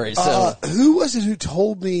the story. So who was it who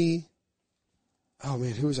told me? Oh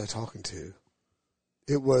man, who was I talking to?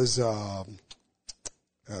 It was, oh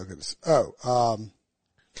goodness. While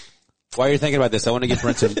you're thinking about this, I want to give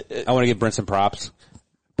Brinson props.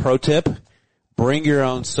 Pro tip: bring your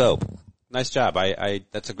own soap. Nice job.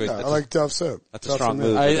 That's a good. I like Dove soap. That's a strong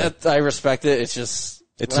move. I respect it. It's just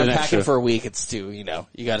when I'm packing extra for a week, it's too. You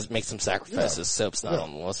got to make some sacrifices. Yeah. Soap's not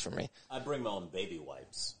on the list for me. I bring my own baby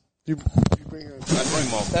wipes. You bring your own. I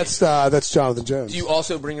bring my own. That's Jonathan Jones. Do you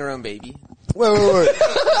also bring your own baby? Wait.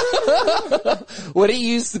 What do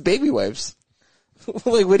you use the baby wipes?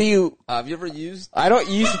 Like, what do you? Have you ever used? I don't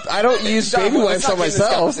use baby wipes on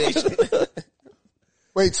myself.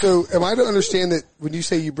 Wait, so am I to understand that when you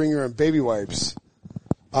say you bring your own baby wipes,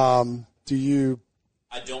 do you?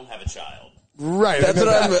 I don't have a child. Right. That's what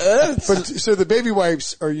I'm. But so the baby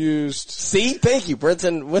wipes are used. See, thank you,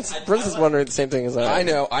 Brinson. Brinson's wondering the same thing as I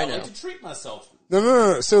know. I like to treat myself.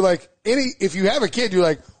 No. So like if you have a kid, you're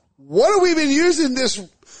like, what have we been using this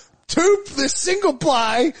single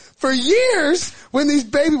ply for years when these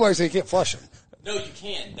baby wipes, they can't flush them? No, you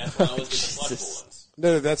can. That's why I always get the flushable ones.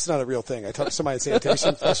 No, that's not a real thing. I talked to somebody in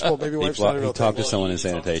sanitation. Flushable baby wipes not a real thing. Talked to someone in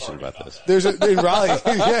sanitation about this. There's in Raleigh.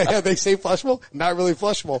 yeah, they say flushable, not really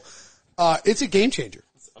flushable. It's a game changer.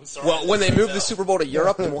 I'm sorry. Well, when they move the Super Bowl to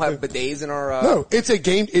Europe, then we'll have bidets in our. No, it's a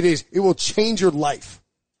game. It is. It will change your life.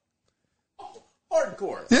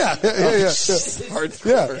 Hardcore. Yeah.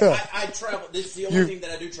 Hardcore. Yeah. I travel. This is the only thing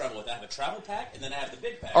that I do travel with. I have a travel pack, and then I have the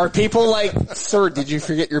big pack. Are people like, sir, did you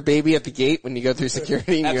forget your baby at the gate when you go through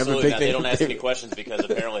security? And Absolutely you have a big not. thing They don't ask any questions because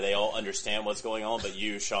apparently they all understand what's going on, but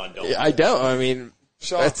you, Sean, don't. I don't. I mean,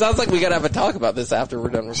 Sean, it sounds like we gotta have a talk about this after we're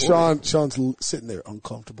done recording. Sean's sitting there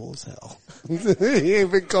uncomfortable as hell. He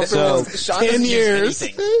ain't been comfortable in 10 years.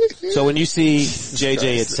 So when you see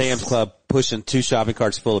JJ at Sam's Club pushing 2 shopping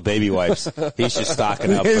carts full of baby wipes, he's just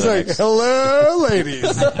stocking up. He's like, hello,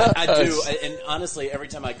 ladies. I do. And honestly, every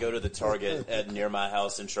time I go to the Target near my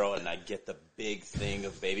house in Charlotte and I get the big thing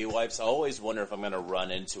of baby wipes, I always wonder if I'm going to run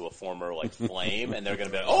into a former flame and they're going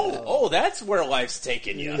to be like, oh, that's where life's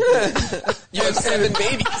taking you. You have 7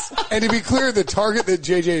 babies. And to be clear, the Target that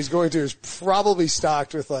JJ is going to is probably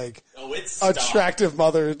stocked with it's attractive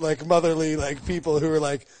motherly people who are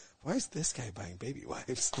like, why is this guy buying baby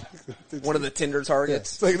wipes? One of the Tinder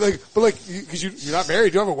targets. Yeah. Because you're not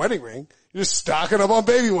married, you don't have a wedding ring. You're just stocking up on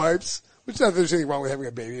baby wipes. Which not that there's anything wrong with having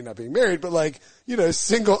a baby and not being married, but a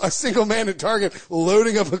single man at Target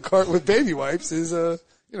loading up a cart with baby wipes is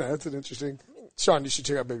that's an interesting. Sean, you should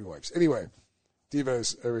check out baby wipes. Anyway,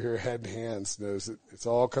 Devo's over here, head and hands, knows that it's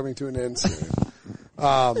all coming to an end soon.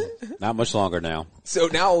 Not much longer now. So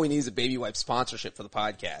now all we need is a baby wipe sponsorship for the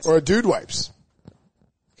podcast. Or a dude wipes.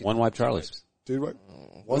 One Wipe Charlie's. Dude wipe.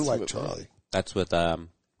 One Wipe Charlie. That's with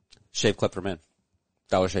Shave Clip for Men.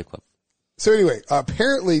 Dollar Shave Clip. So anyway,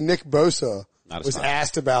 apparently Nick Bosa was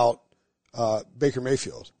asked about Baker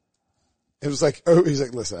Mayfield. It was like, he's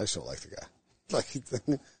like, listen, I just don't like the guy.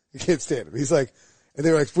 I can't stand him. He's like, and they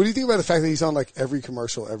were like, what do you think about the fact that he's on every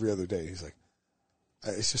commercial every other day? He's like,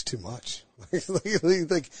 It's just too much.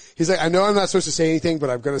 Like, he's like, I know I'm not supposed to say anything, but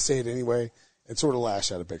I'm going to say it anyway, and sort of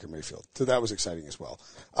lash out of Baker Mayfield. So that was exciting as well.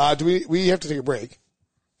 Do we have to take a break?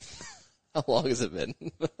 How long has it been?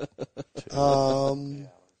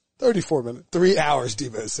 34 minutes. 3 hours,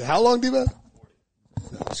 Debo. How long, Debo?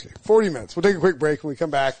 No, just kidding. 40 minutes. We'll take a quick break. When we come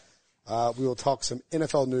back, we will talk some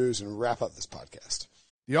NFL news and wrap up this podcast.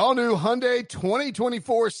 The all-new Hyundai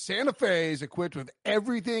 2024 Santa Fe is equipped with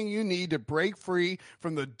everything you need to break free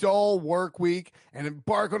from the dull work week and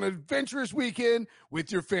embark on an adventurous weekend with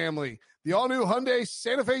your family. The all-new Hyundai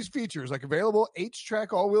Santa Fe's features like available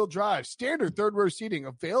H-Track all-wheel drive, standard third-row seating,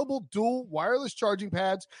 available dual wireless charging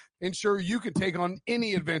pads, ensure you can take on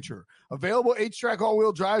any adventure. Available H-Track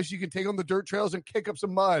all-wheel drives so you can take on the dirt trails and kick up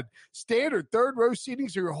some mud. Standard third-row seating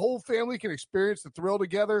so your whole family can experience the thrill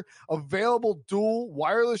together. Available dual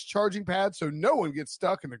wireless charging pads so no one gets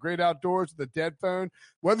stuck in the great outdoors with a dead phone.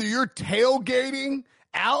 Whether you're tailgating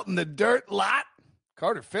out in the dirt lot,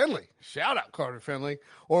 Carter Finley, shout out Carter Finley,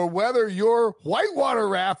 or whether you're whitewater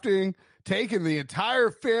rafting, taking the entire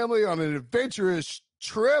family on an adventurous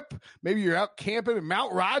trip, maybe you're out camping in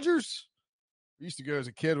Mount Rogers. I used to go as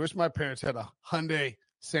a kid. Wish my parents had a Hyundai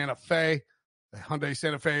Santa Fe. The Hyundai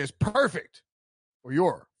Santa Fe is perfect for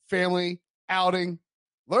your family outing.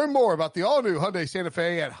 Learn more about the all-new Hyundai Santa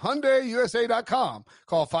Fe at HyundaiUSA.com.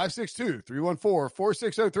 Call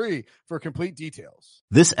 562-314-4603 for complete details.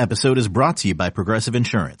 This episode is brought to you by Progressive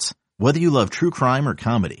Insurance. Whether you love true crime or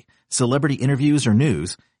comedy, celebrity interviews or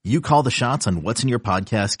news, you call the shots on what's in your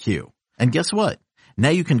podcast queue. And guess what? Now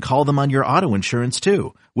you can call them on your auto insurance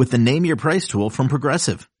too with the Name Your Price tool from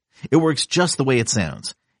Progressive. It works just the way it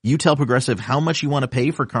sounds. You tell Progressive how much you want to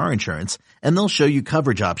pay for car insurance, and they'll show you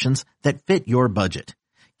coverage options that fit your budget.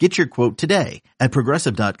 Get your quote today at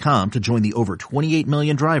Progressive.com to join the over 28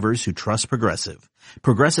 million drivers who trust Progressive.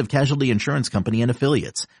 Progressive Casualty Insurance Company and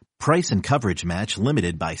Affiliates. Price and coverage match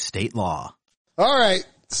limited by state law. All right,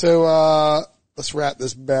 so let's wrap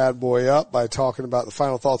this bad boy up by talking about the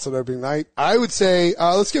final thoughts on opening night. I would say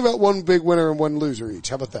let's give out one big winner and one loser each.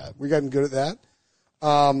 How about that? We gotten good at that.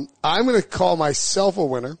 I'm going to call myself a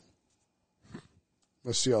winner.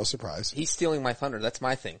 Let's see y'all surprise. He's stealing my thunder. That's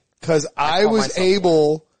my thing. Because I was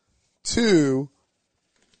able to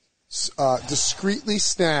discreetly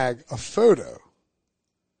snag a photo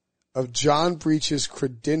of John Breech's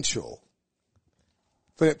credential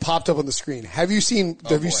when it popped up on the screen. Have you seen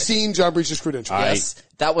John Breech's credential? Yes.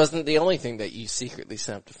 That wasn't the only thing that you secretly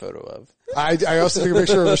snapped a photo of. I also took a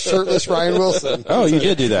picture of a shirtless Ryan Wilson. Oh, you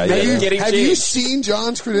did do that. Have you seen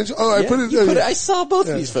John's credential? Oh, I put it. I saw both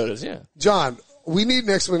of these photos. Yeah. John, we need an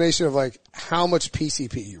explanation of like how much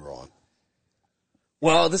PCP you were on.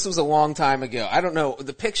 Well, this was a long time ago. I don't know.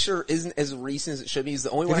 The picture isn't as recent as it should be. It's the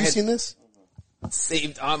only one Have I you had seen this?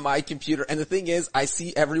 saved on my computer. And the thing is, I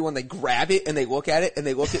see everyone, they grab it and they look at it and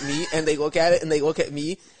they look at me and they look at it and they look at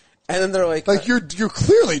me. And then they're like you're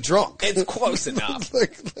clearly drunk. It's close enough.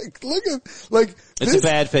 look at, it's a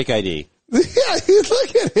bad fake ID. Yeah,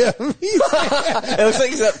 look at him. It looks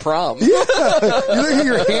like he's at prom. Yeah. You look like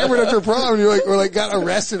you're hammered after prom and you're like, or like got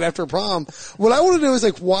arrested after prom. What I want to know is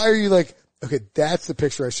like, why are you like, okay, that's the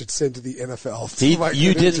picture I should send to the NFL.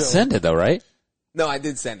 You didn't send it though, right? No, I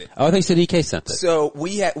did send it. Oh, I think you said EK sent it. So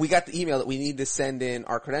we got the email that we need to send in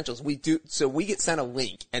our credentials. So we get sent a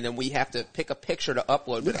link and then we have to pick a picture to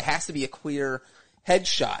upload, but it has to be a clear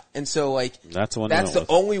headshot. And so like, that's the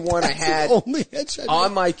only one I had only headshot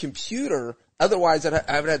on my computer. Otherwise, I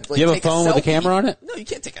would have to like, you have take a phone with a camera on it? No, you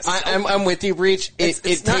can't take a selfie. I'm with you, Breech.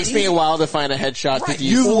 It takes me a while to find a headshot. Right.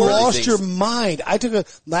 You lost your mind. I took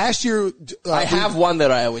last year. I have one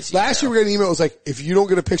that I always use. Last year we got an email. It was like, if you don't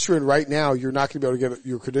get a picture in right now, you're not going to be able to get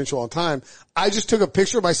your credential on time. I just took a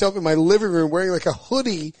picture of myself in my living room wearing like a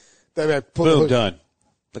hoodie that I put. Boom, done.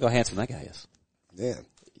 Look how handsome that guy is. Man.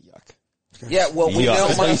 Yuck. Yeah, well, we know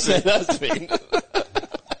my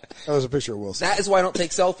That was a picture of Wilson. That is why I don't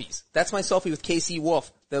take selfies. That's my selfie with KC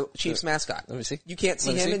Wolf, the Chiefs mascot. Let me see. You can't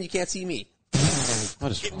see him and you can't see me.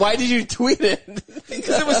 Why did you tweet it?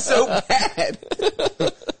 Because it was so bad.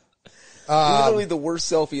 Literally the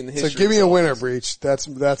worst selfie in the history. So give me a winner, Breech. That's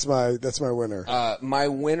my winner. My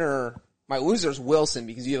loser is Wilson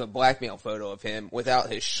because you have a blackmail photo of him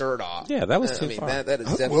without his shirt off. Yeah, that was too far. That is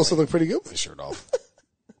definitely. Wilson looked pretty good with his shirt off.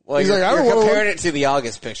 Well, He's you're like, comparing it to the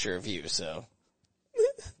August picture of you, so.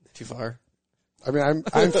 Too far. I mean,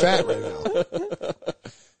 I'm fat right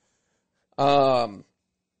now.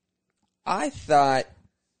 I thought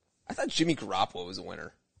Jimmy Garoppolo was a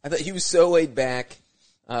winner. I thought he was so laid back,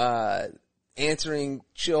 answering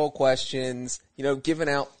chill questions, giving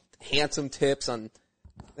out handsome tips on.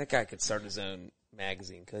 That guy could start his own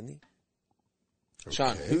magazine, couldn't he?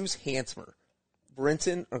 Sean, who's handsomer,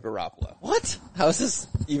 Brinson or Garoppolo? What? How is this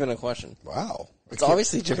even a question? Wow. It's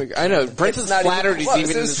obviously Jimmy. I know. Brinson's flattered he's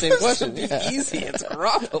even in the same question. Yeah. Easy. It's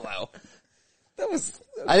Garoppolo.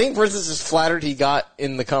 I think Brinson's just flattered he got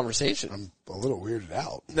in the conversation. I'm a little weirded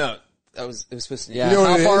out. No, it was supposed to be. Yeah. You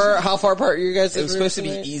know How far apart are you guys? It was supposed to be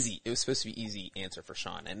easy. It was supposed to be easy answer for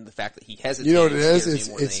Sean, and the fact that he hesitated. You know what it is? scares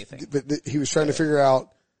me more than anything. But he was trying to figure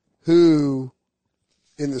out who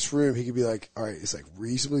in this room he could be like, all right, it's like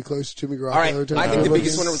reasonably close to Jimmy Garoppolo. All right, I think the Republicans.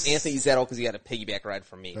 biggest winner was Anthony Zettel because he had a piggyback ride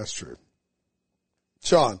from me. That's true.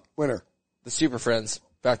 Sean, winner. The Super Friends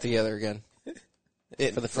back together again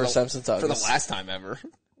for the first time since August. For the last time ever.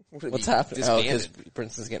 What's happening? Oh, because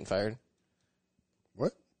Brinson's getting fired.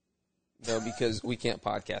 What? No, because we can't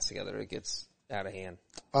podcast together. It gets out of hand.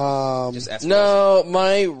 Just ask No,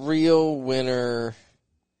 my real winner.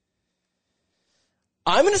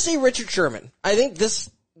 I'm going to say Richard Sherman. I think this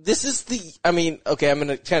is the. I mean, okay, I'm going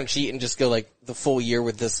to kind of cheat and just go like the full year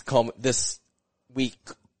with this week,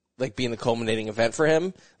 like being the culminating event for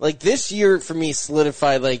him. Like this year for me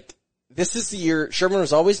solidified. Like this is the year Sherman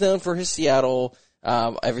was always known for his Seattle.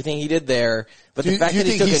 Everything he did there, but the fact that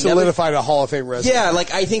he took solidified a Hall of Fame resume? Yeah,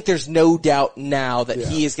 like I think there's no doubt now that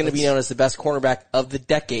he is going to be known as the best cornerback of the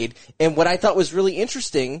decade. And what I thought was really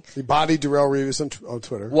interesting, he bodied Darrelle Revis on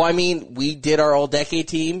Twitter. Well, I mean, we did our all-decade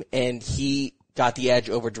team, and he got the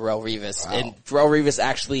edge over Darrelle Revis. Wow. And Darrelle Revis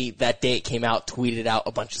actually that day it came out tweeted out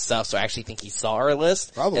a bunch of stuff. So I actually think he saw our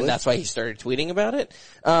list, and that's why he started tweeting about it.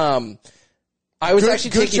 I was actually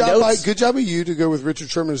taking notes. Good job of you to go with Richard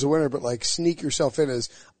Sherman as a winner, but like sneak yourself in as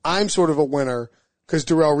I'm sort of a winner because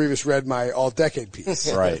Darrelle Revis read my all-decade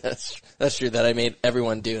piece. Right. That's true. That I made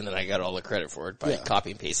everyone do, and then I got all the credit for it by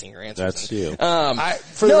copying and pasting your answers. That's you.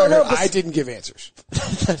 I didn't give answers.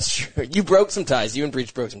 That's true. You broke some ties. You and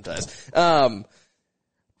Breech broke some ties.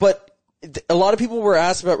 But a lot of people were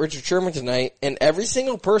asked about Richard Sherman tonight, and every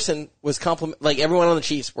single person was like everyone on the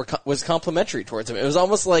Chiefs was complimentary towards him. It was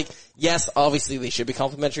almost like, yes, obviously they should be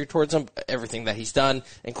complimentary towards him, everything that he's done,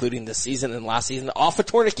 including this season and last season, off a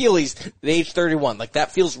torn Achilles at age 31. Like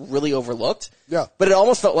that feels really overlooked. Yeah. But it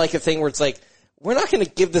almost felt like a thing where it's like, we're not going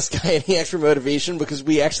to give this guy any extra motivation because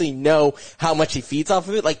we actually know how much he feeds off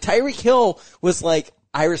of it. Like Tyreek Hill was like,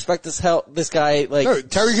 I respect this guy. Like, no,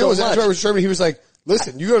 Tyreek Hill was after Richard Sherman. He was like,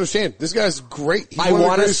 listen, you understand, this guy's great. I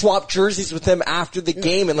want to swap jerseys with him after the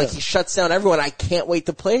game, and he shuts down everyone. I can't wait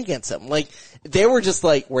to play against him. Like, they were just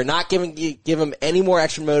like, we're not give him any more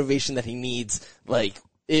extra motivation that he needs. Like,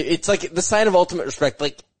 it's like the sign of ultimate respect.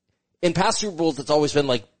 Like, in past Super Bowls, it's always been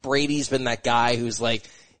like, Brady's been that guy who's like,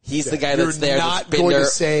 he's the guy that's there, that's been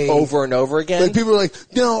there over and over again. Like people are like,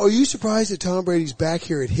 no, are you surprised that Tom Brady's back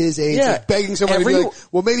here at his age? Yeah. Like begging somebody to be like,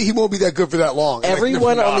 well, maybe he won't be that good for that long.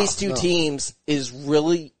 Everyone on these two teams is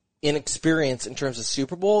really inexperienced in terms of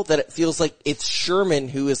Super Bowl, that it feels like it's Sherman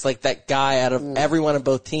who is like that guy out of everyone on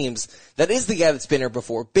both teams that is the guy that's been here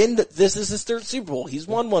before. This is his third Super Bowl. He's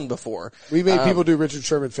won one before. We made people do Richard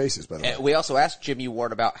Sherman faces, by the way. We also asked Jimmy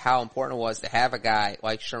Ward about how important it was to have a guy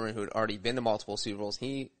like Sherman who had already been to multiple Super Bowls.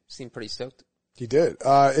 He seemed pretty stoked. He did.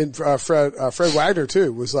 And Fred Wagner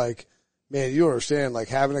too was like, man, you understand, like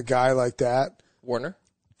having a guy like that. Warner?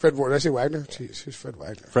 Fred Wagner. Did I say Wagner? Jeez, who's Fred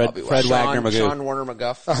Wagner? Fred Wagner-McGough. Sean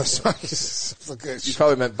Warner-McGough. Oh, sorry. You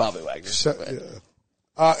probably meant Bobby Wagner.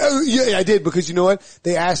 Yeah, I did, because you know what?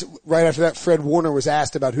 They asked, right after that, Fred Warner was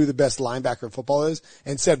asked about who the best linebacker in football is,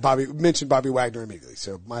 and mentioned Bobby Wagner immediately,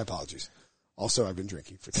 so my apologies. Also, I've been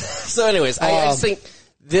drinking for time. So anyways, I just think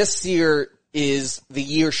this year is the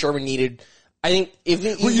year Sherman needed. I think if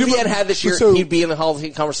he had this year, he'd be in the Hall of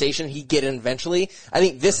Fame conversation. He'd get in eventually. I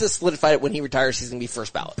think this has solidified it. When he retires, he's going to be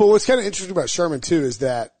first ballot. But what's kind of interesting about Sherman too is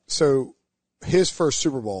that, so his first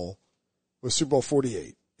Super Bowl was Super Bowl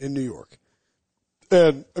 48 in New York.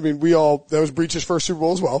 And I mean, that was Breech's first Super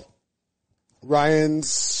Bowl as well.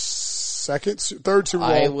 Ryan's third Super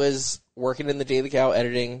Bowl. I was working in the Daily Cow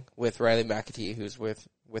editing with Riley McAtee, who's with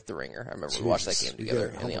The Ringer. I remember we watched that game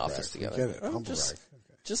together in the office together.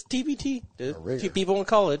 Just TBT. Two people in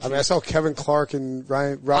college. I mean, I saw Kevin Clark and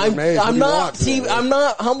Robert Mays. I'm not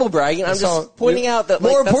humble bragging. I'm just pointing out that,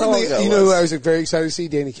 more importantly, you know who I was very excited to see?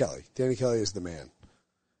 Danny Kelly. Danny Kelly is the man.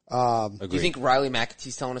 Do you think Riley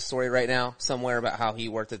McAtee's telling a story right now somewhere about how he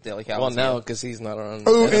worked at Daily Cow? Well, no, because he's not on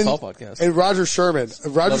NFL podcast. And Roger Sherman.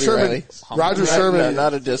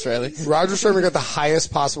 Not a diss, Riley. Roger Sherman got the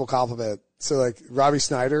highest possible compliment. So like Robbie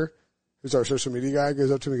Snyder, who's our social media guy,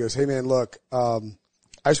 goes up to me and goes, "Hey man, look,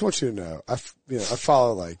 I just want you to know, I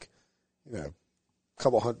follow like, a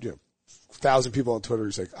couple hundred, 1,000 people on Twitter.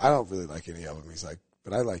 He's like, I don't really like any of them. He's like,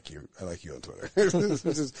 but I like you. I like you on Twitter.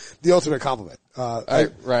 This is the ultimate compliment.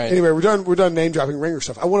 Right. Anyway, we're done name dropping Ringer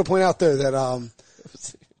stuff. I want to point out though that,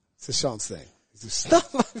 it's Sean's thing.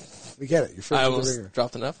 We get it. You're first I to the almost Ringer.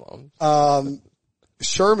 dropped an F-bomb.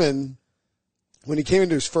 Sherman, when he came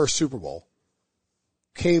into his first Super Bowl,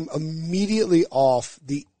 came immediately off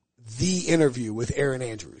the interview with Aaron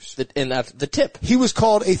Andrews. And that's the tip. He was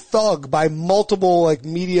called a thug by multiple like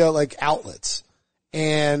media like outlets.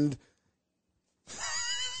 And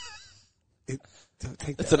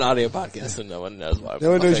It's an audio podcast, so no one knows why.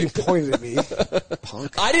 no one knows you pointed at me.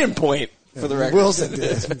 Punk. I didn't point for the record. Wilson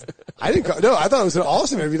did. I thought it was an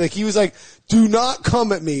awesome interview. Like he was like, do not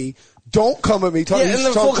come at me. Don't come at me. Yeah, and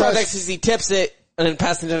the full context is he tips it and then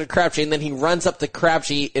passes it to Crabtree, and then he runs up to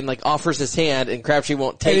Crabtree and like offers his hand, and Crabtree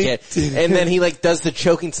won't take it. And then he like does the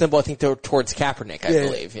choking symbol, I think towards Kaepernick, I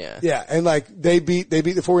believe. Yeah. Yeah. And like they beat the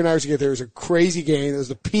 49ers to get there. It was a crazy game. It was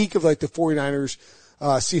the peak of like the 49ers,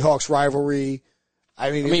 Seahawks rivalry. I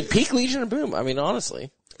mean, peak Legion of Boom. I mean, honestly.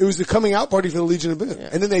 It was the coming out party for the Legion of Boom. Yeah.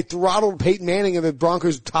 And then they throttled Peyton Manning and the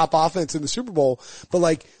Broncos' top offense in the Super Bowl. But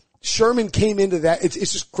like, Sherman came into that. It's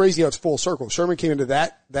just crazy how it's full circle. Sherman came into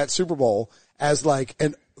that Super Bowl as like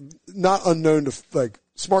not unknown to like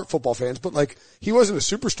smart football fans, but like he wasn't a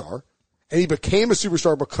superstar, and he became a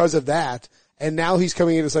superstar because of that. And now he's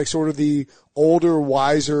coming in as like sort of the older,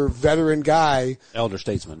 wiser, veteran guy. Elder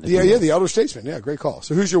statesman. Yeah, the elder statesman. Yeah, great call.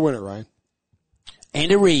 So who's your winner, Ryan?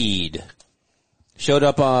 Andy Reid showed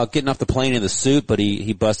up, getting off the plane in the suit, but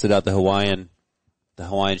he busted out the Hawaiian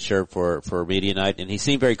shirt for media night, and he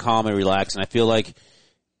seemed very calm and relaxed, and I feel like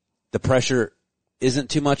the pressure isn't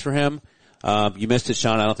too much for him. You missed it,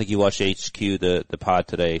 Sean. I don't think you watched HQ, the pod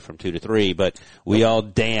today from 2 to 3, but we all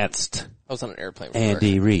danced. I was on an airplane.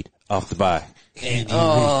 Andy Reid off the bye. Andy Reid.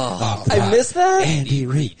 I missed that? Andy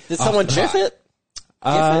Reid. Did someone GIF it?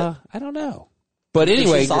 I don't know. But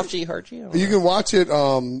anyway. Soft G, hard G? You can watch it,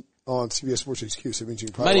 on CBS Sports HQ, so it means you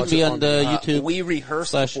can probably Might watch even be it on the YouTube. We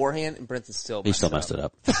rehearsed beforehand, and Brinson still messed it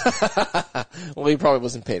up. Well, he probably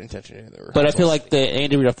wasn't paying attention to the rehearsals. But I feel like the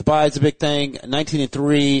Andy Reid off the bye is a big thing.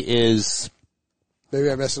 19-3 is.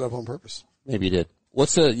 Maybe I messed it up on purpose. Maybe you did.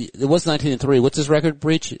 It was 19-3. What's his record,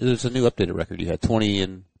 Breech? There's a new updated record you had.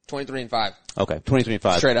 23-5. Okay,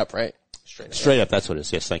 23-5. Straight up, right? Straight up, that's what it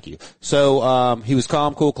is. Yes, thank you. So, he was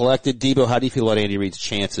calm, cool, collected. Debo, how do you feel about Andy Reid's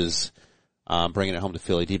chances, bringing it home to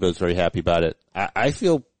Philly? Debo's very happy about it. I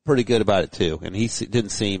feel pretty good about it too, and he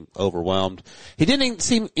didn't seem overwhelmed. He didn't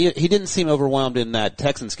seem overwhelmed in that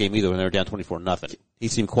Texans game either when they were down 24-0. He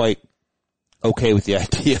seemed quite okay with the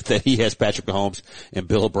idea that he has Patrick Mahomes and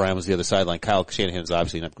Bill O'Brien was the other sideline. Kyle Shanahan's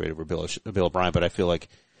obviously an upgrade over Bill O'Brien, but I feel like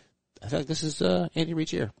this is Andy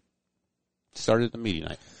Reid's year. Started at the media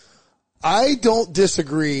night. I don't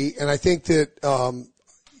disagree, and I think that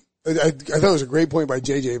I thought it was a great point by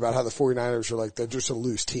JJ about how the 49ers are like they're just a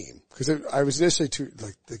loose team, because I was initially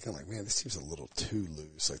thinking like, man, this seems a little too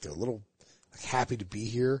loose. Like they're a little like happy to be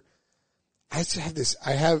here. I just have this.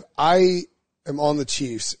 I am on the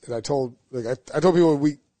Chiefs, and I told people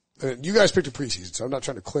you guys picked a preseason, so I'm not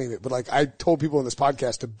trying to claim it, but like I told people in this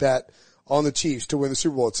podcast to bet on the Chiefs to win the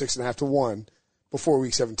Super Bowl at 6.5 to 1 before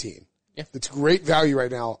Week 17. Yeah. It's great value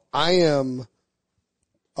right now. I am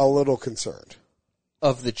a little concerned.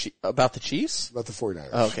 About the Chiefs? About the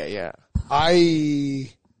 49ers. Okay, yeah. I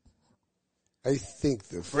think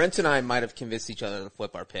Brent and I might have convinced each other to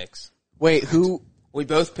flip our picks. Wait, who? We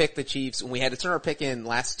both picked the Chiefs, and we had to turn our pick in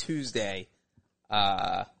last Tuesday.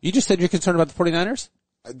 You just said you're concerned about the 49ers?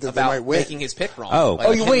 About making his pick wrong. Oh.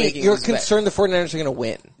 Wait, you're concerned the 49ers are going to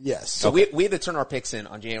win? Yes. So we had to turn our picks in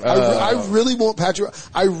on January. I really want Patrick.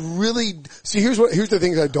 See, here's the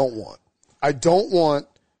things I don't want. I don't want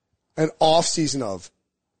an off season of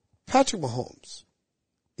Patrick Mahomes.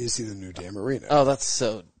 Is he the new Dan Marino? Oh, that's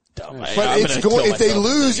so dumb. But if they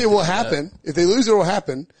lose, it will happen. If they lose, it will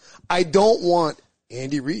happen. I don't want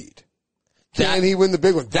Andy Reid. Can he win the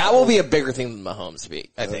big one? That will be a bigger thing than Mahomes be,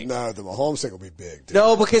 I think. No, the Mahomes thing will be big, dude.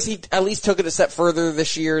 No, because he at least took it a step further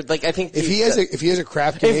this year. Like, I think if he has a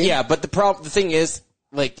crap game. But the thing is,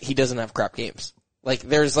 like, he doesn't have crap games. Like,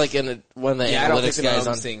 there's like one of the analytics guys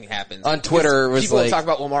on Twitter was people like, talk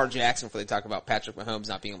about Lamar Jackson before they talk about Patrick Mahomes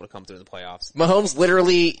not being able to come through the playoffs. Mahomes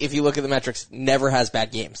literally, if you look at the metrics, never has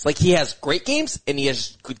bad games. Like, he has great games and he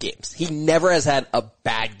has good games. He never has had a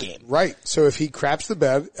bad game. Right. So if he craps the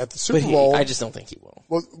bed at the Super Bowl, I just don't think he will.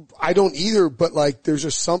 Well, I don't either, but like, there's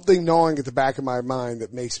just something gnawing at the back of my mind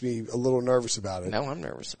that makes me a little nervous about it. No, I'm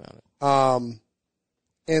nervous about it.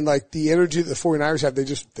 And like the energy that the 49ers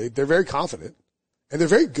have, they're very confident. And they're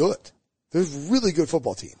very good. They're a really good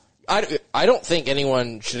football team. I don't think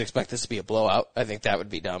anyone should expect this to be a blowout. I think that would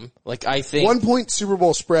be dumb. Like, I think 1 point Super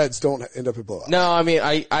Bowl spreads don't end up in blowouts. No, I mean,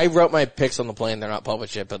 I wrote my picks on the plane. They're not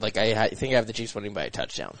published yet, but like, I think I have the Chiefs winning by a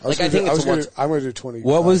touchdown. I'm going to do 20.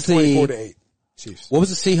 What was 24-8 Chiefs. What was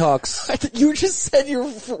the Seahawks? I thought you just said you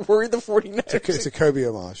were worried the 49ers. It's a Kobe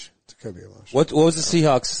homage. What was the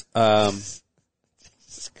Seahawks, what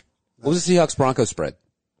was the Seahawks Broncos spread?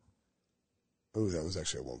 Oh, that was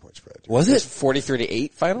actually a 1 point spread. Was it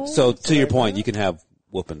 43-8 final? So to your point, you can have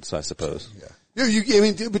whoopings, I suppose. Yeah. I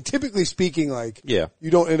mean, but typically speaking, like, Yeah. you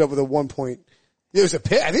don't end up with a 1 point. It was a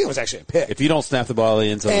pick. I think it was actually a pick. If you don't snap the ball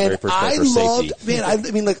in the very And first play I for loved, safety. man, I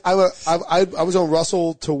mean, like, I was on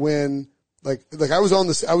Russell to win. Like I was on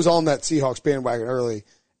that Seahawks bandwagon early,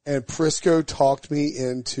 and Prisco talked me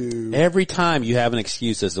into. Every time you have an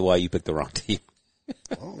excuse as to why you picked the wrong team.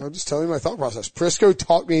 Well, I'm just telling you my thought process. Prisco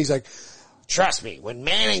talked me. He's like, Trust me, when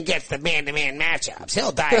Manning gets the man-to-man matchups,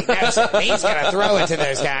 he'll diagnose it. He's going to throw it to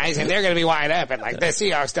those guys, and they're going to be wide open. Like, the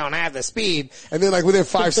Seahawks don't have the speed. and then like within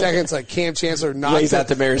 5 seconds, like Cam Chancellor Lays out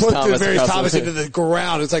Demaryius Thomas into the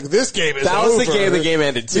ground. It's like, this game is over. That was the game the game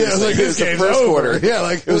ended too. Yeah, it was like, this the game's first over. quarter. Yeah,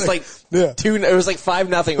 like, it was like yeah. 2, it was like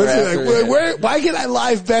 5-0 right after. Like, why can I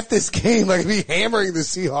live bet this game? Like, be hammering the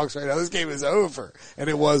Seahawks right now. This game is over. And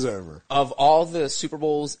it was over. Of all the Super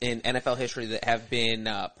Bowls in NFL history that have been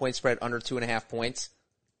point spread under 2.5 points,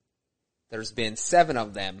 there's been 7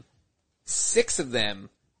 of them. 6 of them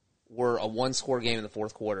were a 1-score game in the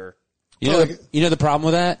fourth quarter. You know the problem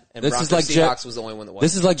with that? And This Broncos is like Seahawks was the only one that was.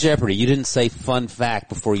 This is like Jeopardy. You didn't say fun fact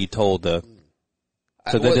before you told the.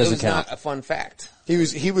 So that it doesn't was count. not a fun fact. He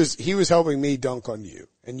was helping me dunk on you,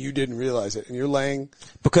 and you didn't realize it. And you're laying.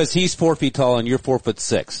 Because he's 4 feet tall and you're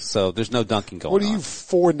 4'6", so there's no dunking going on. What are you,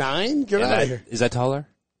 4'9"? Get out of here. Is that taller?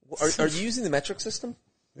 Are you using the metric system?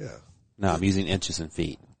 Yeah. No, I'm using inches and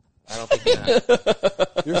feet. I don't think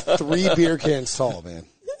you're not. You're 3 beer cans tall, man.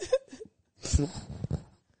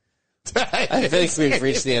 I think we've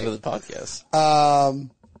reached the end of the podcast.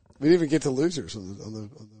 We didn't even get to losers on the.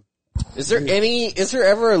 Is there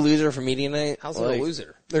ever a loser for media night? How's it a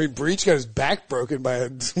loser? I mean, Breech got his back broken by a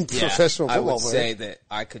professional I football would player. say that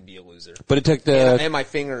I could be a loser. But it took the. And my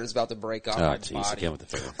finger is about to break off my Jeez, body. again with the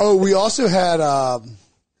finger. Oh, we also had. I'm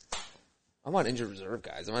on injured reserve,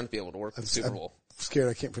 guys. I'm going to be able to work the Super Bowl. I'm scared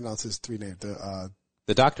I can't pronounce his 3 names.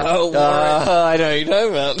 The doctor. Oh, I know who you're talking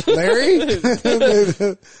about.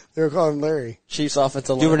 Larry? They were calling him Larry. Chiefs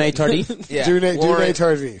offensive line. Duvernay Tardif? yeah. Duvernay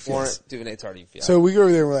Tardif. Warren Yes. Duvernay Tardif, yeah. So we go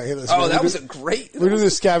over there and we're like, hey, listen. that was a great. We're doing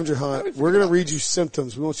this scavenger hunt. We're going to read you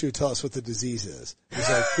symptoms. We want you to tell us what the disease is.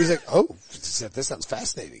 He's like, oh, this sounds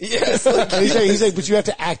fascinating. Yes. And he's like, but you have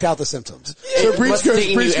to act out the symptoms. So Breech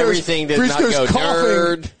goes, everything does not go coughing.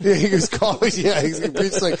 nerd. Yeah, he goes coughing. Yeah,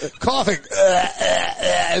 Breech's like coughing,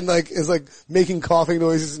 and like is like making coughing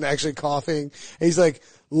noises and actually coughing. And he's like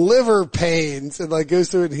liver pains and like goes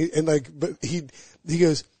through it but he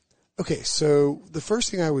goes, okay, so the first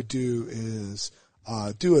thing I would do is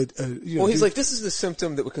he's like, this is the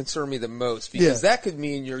symptom that would concern me the most because that could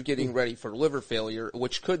mean you're getting ready for liver failure,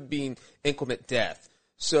 which could mean inclement death.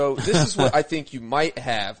 So this is what I think you might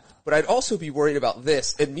have, but I'd also be worried about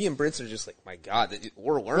this. And me and Brinson are just like, my God,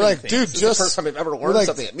 we're learning like, things. dude, This is the first time I've ever learned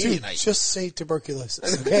something at media night. Just say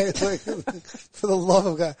tuberculosis, okay? Like, for the love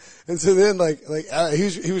of God. And so then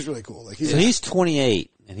he was really cool. Like he's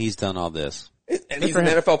 28 and he's done all this. And he's an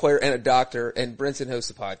NFL player and a doctor, and Brinson hosts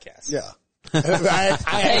a podcast. Yeah.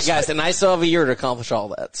 Hey guys, and I still have a year to accomplish all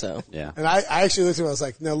that, so. Yeah. And I actually looked at him, I was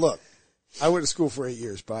like, now look, I went to school for 8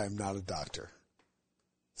 years, but I am not a doctor.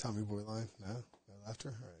 Tommy Boy line? No laughter?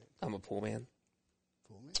 All right. I'm a pool man.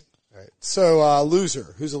 All right. So,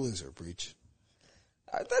 loser. Who's a loser, Breech?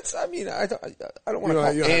 I don't want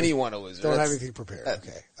to call anyone a loser. Don't have anything prepared.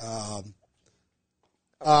 Okay.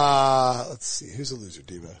 Let's see. Who's a loser,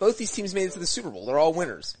 Debo? Both these teams made it to the Super Bowl. They're all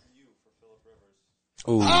winners.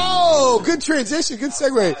 Ooh. Oh, good transition. Good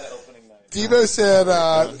segue.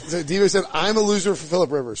 Debo said, I'm a loser for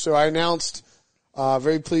Phillip Rivers. So I announced,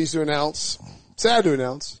 very pleased to announce, sad to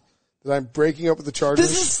announce, that I'm breaking up with the Chargers.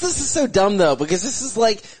 This is so dumb though, because this is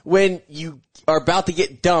like when you are about to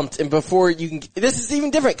get dumped and before you can, this is even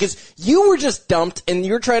different because you were just dumped and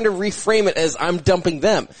you're trying to reframe it as I'm dumping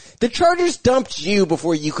them. The Chargers dumped you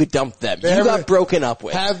before you could dump them. You got broken up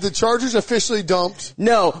with. Have the Chargers officially dumped?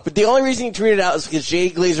 No, but the only reason you tweeted out is because Jay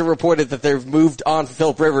Glazer reported that they've moved on from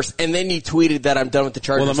Phillip Rivers and then you tweeted that I'm done with the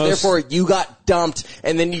Chargers. Therefore, you got dumped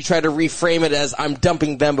and then you tried to reframe it as I'm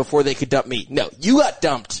dumping them before they could dump me. No, you got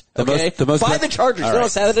dumped. Okay? By the Chargers. You know how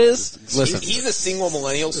sad it is? Listen. He's a single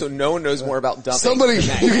millennial, so no one knows more about about dumping. Somebody, you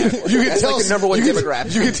can That's tell like the number one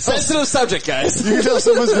demographic. You can tell, Sensitive subject, guys. you can tell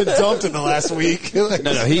someone's been dumped in the last week. Like,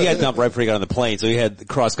 No, he got dumped right before he got on the plane, so he had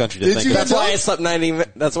cross country to Did think you about. get That's why I slept 90.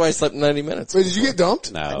 That's why I slept 90 minutes. Wait, did you get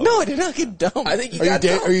dumped? No. No, I did not get dumped. I think you Are you, got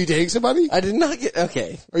dumped. are you dating somebody? I did not get.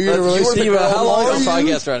 Okay. Are you in a relationship? Steve, how long Are is the you?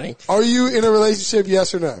 podcast running? Are you in a relationship?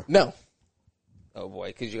 Yes or no? No, Oh boy,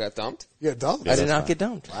 because you got dumped. You got dumped. I did not get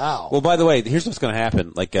dumped. Wow. Well, by the way, here's what's going to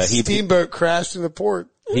happen. Like Steamboat crashed in the port.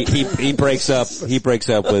 he breaks up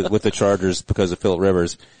with the Chargers because of Phillip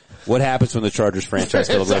Rivers. What happens when the Chargers franchise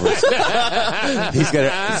Phillip Rivers? He's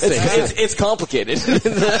gonna It's complicated. so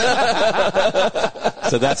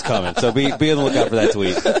that's coming. So be on the lookout for that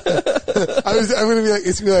tweet. I'm gonna be like,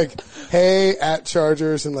 it's gonna be like, hey, at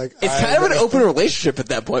Chargers, and like, It's kind of an open relationship at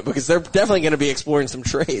that point because they're definitely going to be exploring some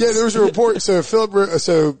trades. Yeah, there was a report. So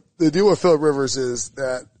so the deal with Phillip Rivers is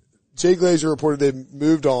that Jay Glazer reported they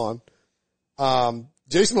moved on.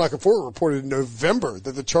 Jason Lockenfort reported in November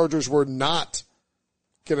that the Chargers were not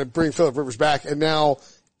going to bring Phillip Rivers back, and now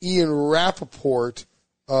Ian Rappaport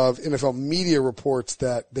of NFL Media reports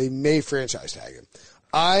that they may franchise tag him.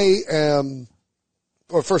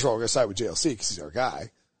 Well, first of all, I'm going to side with JLC because he's our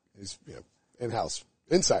guy. He's, in-house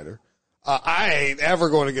insider. I ain't ever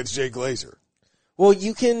going against Jay Glazer. Well,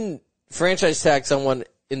 you can franchise tag someone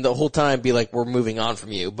in the whole time be like, we're moving on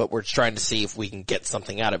from you, but we're trying to see if we can get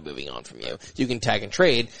something out of moving on from you. You can tag and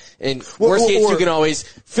trade. And worst case, you can always,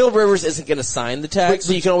 Phillip Rivers isn't going to sign the tag,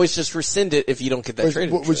 so you can always just rescind it if you don't get that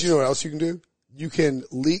trade. But you know what else you can do? You can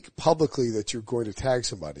leak publicly that you're going to tag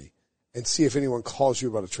somebody and see if anyone calls you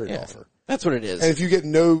about a trade offer. That's what it is. And if you get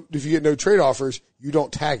no trade offers, you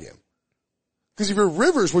don't tag him. Because if you're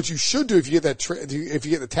Rivers, what you should do if you get that if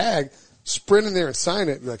you get the tag, sprint in there and sign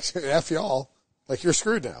it. And be like, F y'all. Like, you're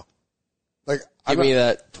screwed now. Like, give me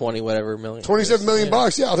that 20 whatever million. $27 million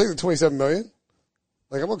bucks. Yeah, I'll take the $27 million.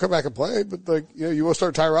 Like, I'm gonna come back and play, but like, you will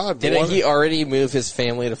start Tyrod. Didn't he already move his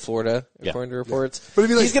family to Florida, according to reports? Yeah.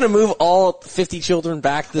 But if he's gonna move all 50 children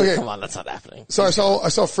back. Come on, that's not happening. So I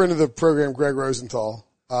saw a friend of the program, Greg Rosenthal,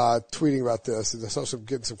 tweeting about this, and I saw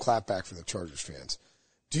getting some clapback from the Chargers fans.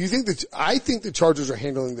 Do you think I think the Chargers are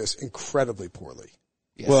handling this incredibly poorly.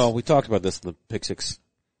 Yes. Well, we talked about this in the Pick Six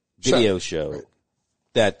video show. Right.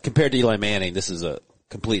 That compared to Eli Manning, this is a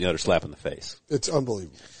complete utter slap in the face. It's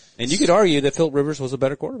unbelievable. And you could argue that Phillip Rivers was a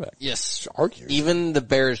better quarterback. Yes, argue. Even the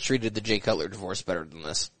Bears treated the Jay Cutler divorce better than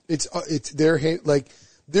this. It's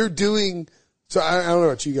they're doing. So I don't know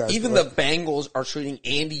about you guys. Even the Bengals are treating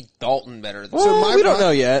Andy Dalton better than. Well, we don't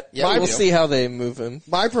know yet. Yeah, we'll see how they move him.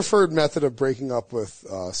 My preferred method of breaking up with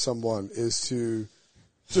someone is to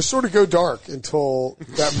just sort of go dark until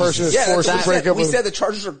that person is forced to break up. We said the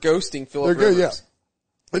Chargers are ghosting Phillip Rivers. Good, yeah.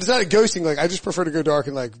 But it's not a ghosting. Like, I just prefer to go dark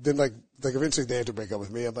and then eventually they have to break up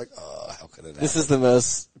with me. I'm like, oh, how could it happen? This is the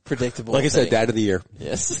most predictable. Like I said, dad of the year.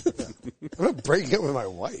 Yes. I'm not breaking up with my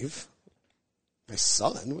wife. My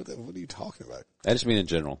son? What are you talking about? I just mean in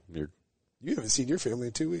general. You haven't seen your family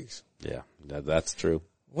in 2 weeks. Yeah, that's true.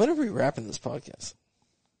 When are we wrapping this podcast?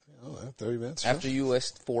 Oh, 30 minutes. After you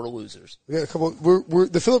list 4 losers. We got a couple. We're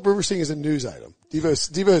the Phillip Rivers thing is a news item.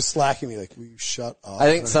 Devo is slacking me like, will you shut up? I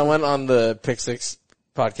think someone on the Pick Six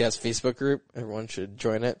podcast Facebook group, everyone should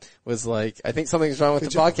join it, was like, I think something's wrong with the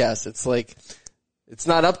podcast. It's like, it's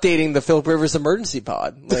not updating the Phillip Rivers emergency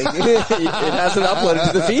pod. Like, it hasn't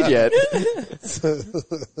uploaded to the feed yet.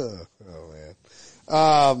 Oh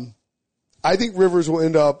man. I think Rivers will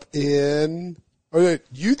end up in,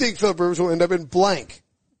 you think Phillip Rivers will end up in blank?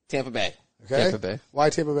 Tampa Bay. Okay. Tampa Bay. Why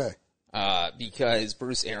Tampa Bay? Because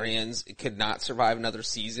Bruce Arians could not survive another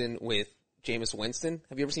season with Jameis Winston.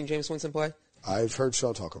 Have you ever seen Jameis Winston play? I've heard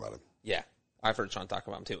Sean talk about him. Yeah. I've heard Sean talk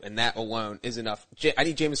about him too. And that alone is enough. I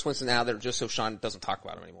need Jameis Winston out of there just so Sean doesn't talk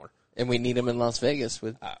about him anymore. And we need him in Las Vegas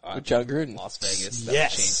with John Gruden. Las Vegas.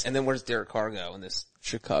 Yes. And then where's Derek Carr go in this?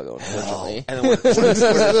 Chicago, unfortunately. And then where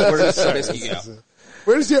does Trubisky go?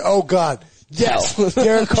 Where does oh God. Yes.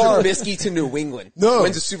 Derek Carr. Trubisky to New England. No.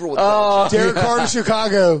 Wins the Super Bowl. Derek Carr to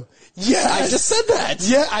Chicago. Yes. I just said that.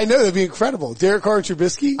 Yeah, I know. That'd be incredible. Derek Carr and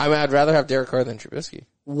Trubisky? I mean, I'd rather have Derek Carr than Trubisky.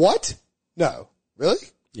 What? No. Really?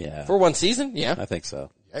 Yeah. For one season? Yeah. I think so.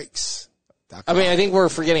 Yikes. I mean, I think we're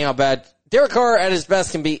forgetting how bad Derek Carr at his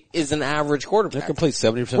best is an average quarterback. They complete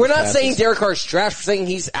 70%. We're not saying Derek Carr's trash. We're saying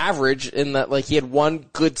he's average in that, like, he had one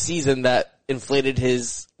good season that inflated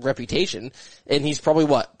his reputation, and he's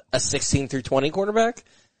probably a 16 through 20 quarterback?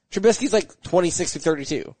 Trubisky's like 26 through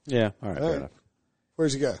 32. Yeah. All right. Fair enough.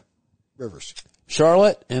 Where's he go? Rivers.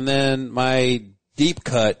 Charlotte, and then my deep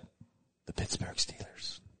cut, the Pittsburgh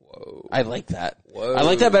Steelers. Whoa. I like that. Whoa. I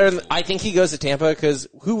like that better than, I think he goes to Tampa because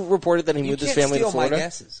who reported that he moved his family to Florida? My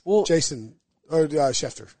guesses. Well, Jason, or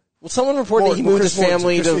Schefter. Well, someone reported he moved his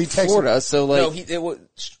family to Florida, so like... No,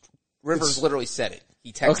 Rivers literally said it.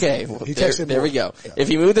 He texted Okay, me. well, He texted there me. we go. Yeah. If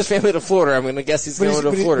he moved his family to Florida, I'm going to guess he's going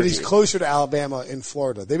to Florida. But he's closer to Alabama and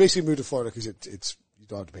Florida. They basically moved to Florida because it's you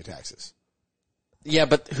don't have to pay taxes. Yeah,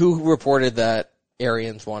 but who reported that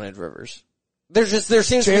Arians wanted Rivers? There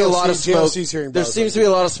seems to be a lot of smoke. There seems to be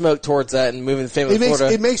a lot of smoke towards that and moving the family to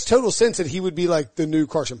Florida. It makes total sense that he would be like the new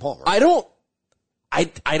Carson Palmer. I don't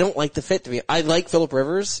like the fit to me. I like Phillip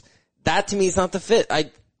Rivers. That to me is not the fit.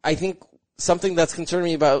 I think something that's concerned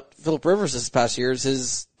me about Phillip Rivers this past year is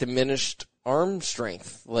his diminished arm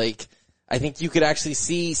strength. Like, I think you could actually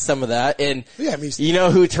see some of that. And Yeah, I mean, you know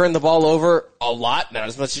who turned the ball over a lot? Not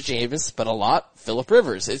as much as Jameis, but a lot? Phillip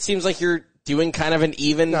Rivers. It seems like you're doing kind of an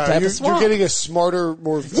even type of swap. You're getting a smarter,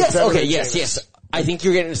 more Yes, okay, Jameis. yes. I think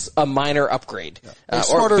you're getting a minor upgrade. Or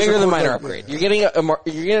smarter bigger is a than more minor like- upgrade. You're getting you're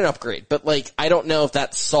getting an upgrade, but like, I don't know if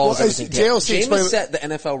that solves everything. Jameis set the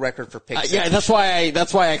NFL record for pick sixes. Yeah, that's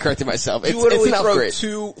why I corrected myself. You literally it's an throw upgrade.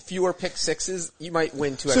 2 fewer pick sixes, you might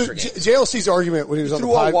win 2 So extra games. JLC's argument when he was on the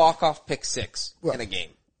Threw a pod walk-off pick 6 in a game.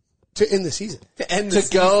 to end the season. To end the To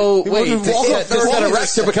go, He wait, wanted to to walk set off the a wall. rec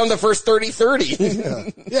to become the first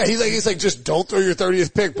 30-30 Yeah, he's like, just don't throw your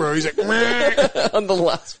 30th pick, bro. He's like, meh. on the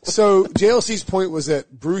last one. So JLC's point was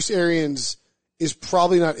that Bruce Arians is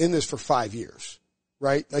probably not in this for 5 years,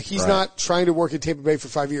 right? Like he's not trying to work at Tampa Bay for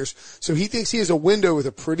 5 years. So he thinks he has a window with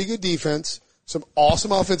a pretty good defense, some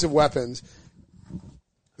awesome offensive weapons.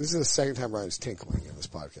 This is the second time Ryan's tinkling in this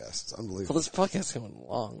podcast. It's unbelievable. Well, this podcast is going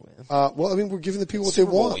long, man. Well, I mean, we're giving the people what they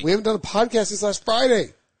want. We haven't done a podcast since last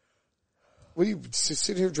Friday. What are you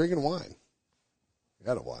sitting here drinking wine? I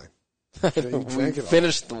got a wine. We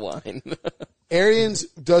finished the wine. Arians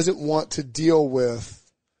doesn't want to deal with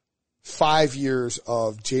 5 years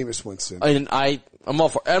of Jameis Winston. And I'm all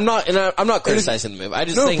for. I'm not criticizing the move. I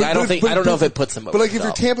just think I don't know if it puts him over. But like, the if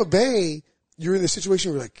you're top. Tampa Bay, you're in the situation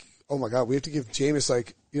where you're like, oh my God, we have to give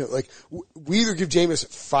Jameis we either give Jameis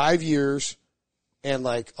 5 years and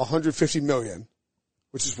like $150 million,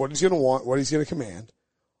 which is what he's going to want, what he's going to command,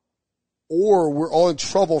 or we're all in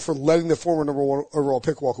trouble for letting the former number 1 overall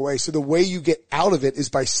pick walk away. So the way you get out of it is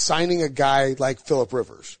by signing a guy like Phillip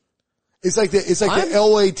Rivers. It's like the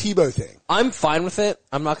LA Tebow thing. I'm fine with it.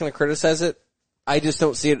 I'm not going to criticize it. I just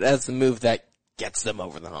don't see it as the move that gets them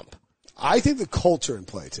over the hump. I think the culture in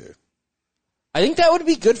play too. I think that would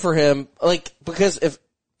be good for him, like, because if...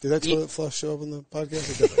 Did that toilet flush show up on the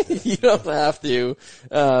podcast? You don't have to.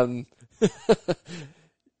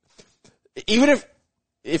 Even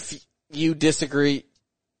if you disagree,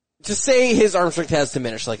 just say his arm strength has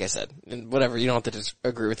diminished, like I said, and whatever, you don't have to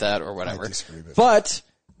agree with that or whatever. I disagree, but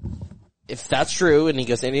if that's true and he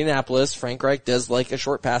goes to Indianapolis, Frank Reich does like a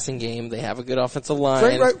short passing game. They have a good offensive line.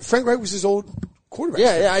 Frank Reich was his old quarterback.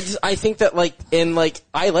 Yeah, I think that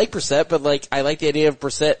I like Brissett, but I like the idea of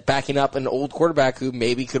Brissett backing up an old quarterback who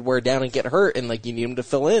maybe could wear down and get hurt, and you need him to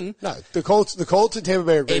fill in. No, the Colts and Tampa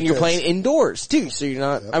Bay are great. And you're fits. playing indoors too, so you're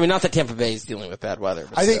not. Yep. I mean, not that Tampa Bay is dealing with bad weather.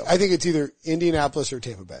 But I think it's either Indianapolis or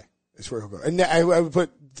Tampa Bay. That's where he'll go. And I would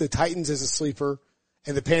put the Titans as a sleeper,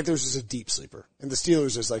 and the Panthers as a deep sleeper, and the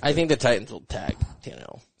Steelers as I think the Titans will tag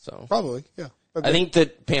Tannehill. So probably, yeah. I think the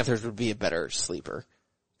Panthers would be a better sleeper.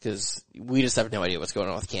 Because we just have no idea what's going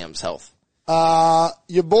on with Cam's health.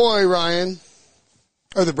 Your boy, Ryan.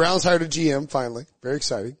 The Browns hired a GM, finally. Very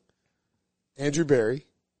exciting. Andrew Berry.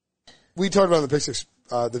 We talked about in the Pick Six,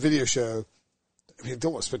 the video show. I mean, I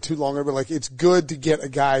don't want to spend too long on it, but it's good to get a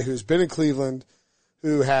guy who's been in Cleveland,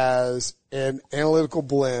 who has an analytical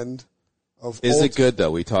blend of Is it good, though?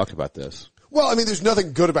 We talked about this. Well, I mean, there's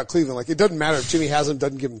nothing good about Cleveland. It doesn't matter if Jimmy Haslam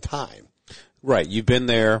doesn't give him time. Right. You've been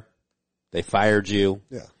there. They fired you.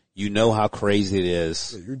 Yeah. You know how crazy it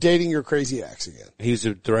is. Yeah, you're dating your crazy ex again. He's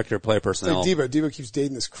the director of player personnel. It's like Debo keeps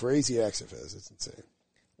dating this crazy ex of his. It's insane.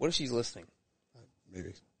 What if she's listening?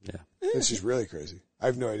 Maybe. Yeah. And she's really crazy. I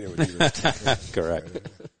have no idea what Debo is. Correct.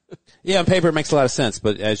 Yeah, on paper it makes a lot of sense,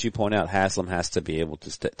 but as you point out, Haslam has to be able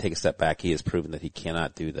to take a step back. He has proven that he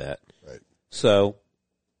cannot do that. Right. So,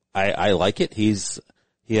 I like it. He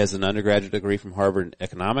has an undergraduate degree from Harvard in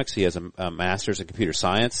economics. He has a master's in computer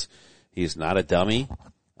science. He's not a dummy.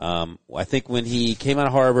 I think when he came out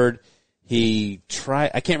of Harvard, I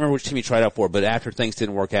can't remember which team he tried out for, but after things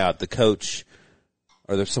didn't work out, the coach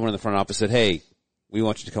or there's someone in the front office said, hey, we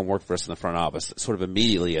want you to come work for us in the front office, sort of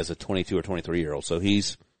immediately as a 22 or 23-year-old. So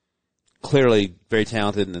he's clearly very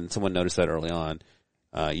talented, and someone noticed that early on.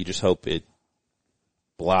 You just hope it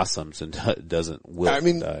blossoms and doesn't wilt. I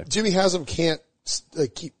mean, Jimmy Haslam can't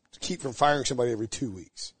keep from firing somebody every 2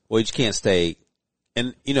 weeks. Well, you just can't stay.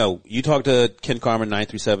 And, you talk to Ken Carmen,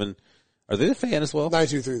 937. Are they the fan as well?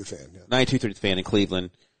 923 the fan, yeah. 923 the fan in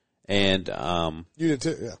Cleveland. And You did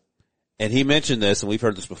too, yeah. And he mentioned this, and we've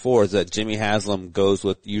heard this before, is that Jimmy Haslam goes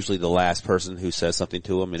with usually the last person who says something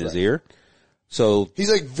to him in his ear. So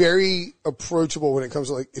he's like very approachable when it comes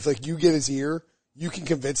to like, if like you get his ear, you can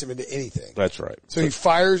convince him into anything. That's right. So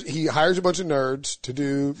he hires a bunch of nerds to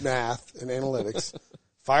do math and analytics,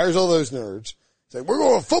 fires all those nerds. He's like, we're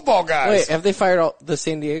going with football guys. Wait, have they fired all the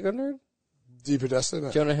San Diego nerd? D. Podesta?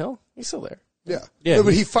 No. Jonah Hill? He's still there. Yeah. Yeah. No,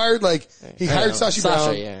 but he fired he hired Sashi,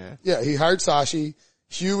 Sashi Brown. yeah. He hired Sashi.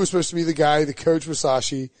 Hugh was supposed to be the guy, the coach was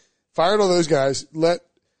Sashi. Fired all those guys. Let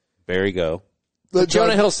Barry go.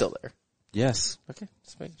 Jonah Hill's still there. Yes. Okay,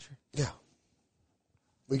 just making sure. Yeah.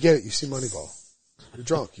 We get it. You see Moneyball. You're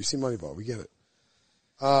drunk. You see Moneyball. We get it.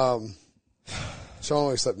 Sean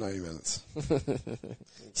only slept 90 minutes.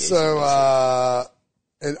 So,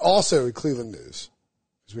 and also in Cleveland news,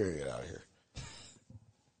 because we got to get out of here.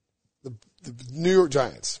 The New York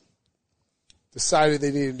Giants decided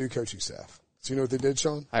they needed a new coaching staff. So you know what they did,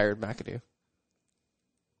 Sean? Hired McAdoo.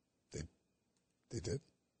 They did?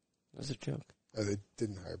 That was a joke. Oh, they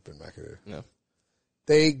didn't hire Ben McAdoo. No.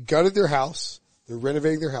 They gutted their house. They're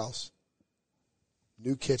renovating their house.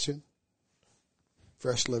 New kitchen.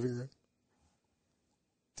 Fresh living room.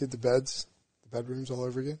 Did the beds, the bedrooms all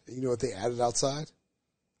over again. And you know what they added outside?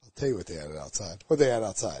 I'll tell you what they added outside. What they added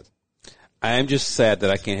outside. I am just sad that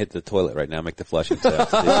I can't hit the toilet right now, make the flushing sound.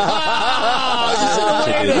 Added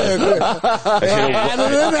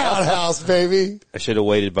an outhouse, baby. I should have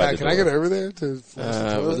waited by the Can door. I get over there to flush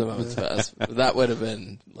the It was a toilet? moment's pass. That would have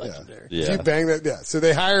been legendary. Yeah. If you bang that, yeah. So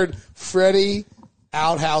they hired Freddie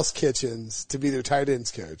Outhouse Kitchens to be their tight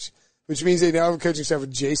ends coach, which means they now have a coaching staff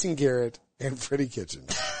with Jason Garrett and Freddie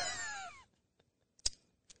Kitchens.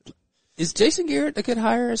 Is Jason Garrett a good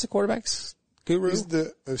hire as a quarterback's guru? He's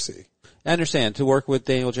the OC. I understand. To work with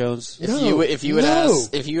Daniel Jones. If you would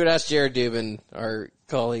ask Jared Dubin, our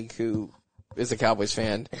colleague who is a Cowboys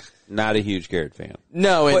fan, Not a huge Garrett fan.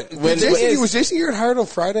 no, Was Jason Garrett hired on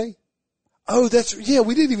Friday? Oh, we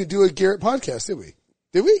didn't even do a Garrett podcast, did we?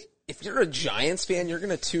 Did we? If you're a Giants fan, you're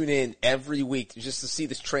going to tune in every week just to see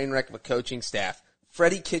this train wreck of a coaching staff.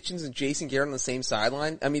 Freddie Kitchens and Jason Garrett on the same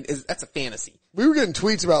sideline. I mean, that's a fantasy. We were getting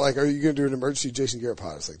tweets about like, are you going to do an emergency Jason Garrett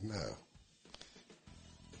pod? It's like, no.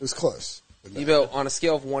 It was close. But no. Evo, on a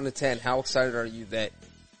scale of 1 to 10, how excited are you that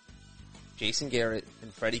Jason Garrett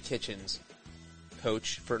and Freddie Kitchens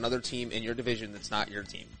coach for another team in your division that's not your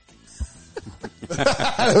team?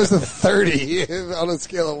 It was a 30 on a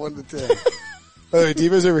scale of 1 to 10. By the way,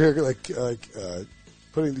 Devo's over here like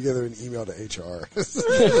putting together an email to HR.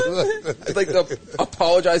 I'd like to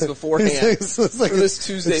apologize beforehand It's like for this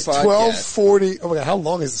Tuesday it's podcast. 12:40. Oh my God, how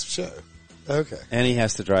long is this show? Okay. And he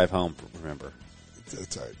has to drive home, remember.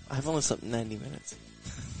 That's all right. I've only slept 90 minutes.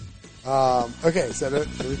 Okay, is that it?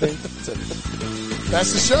 Everything?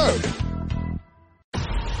 That's the show.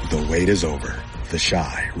 The wait is over. The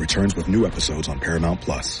Shy returns with new episodes on Paramount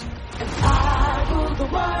Plus.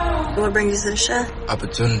 What brings you to the show?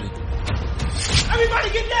 Opportunity. Everybody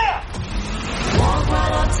get down! Walk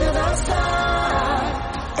right up to the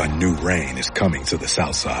side. A new reign is coming to the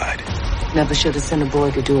South Side. Never should have sent a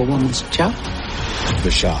boy to do a woman's job.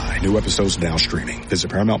 The Shy. New episodes now streaming.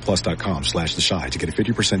 Visit ParamountPlus.com/The Shy to get a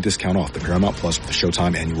 50% discount off the Paramount Plus with the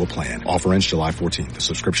Showtime annual plan. Offer ends July 14th. The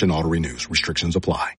subscription auto-renews. Restrictions apply.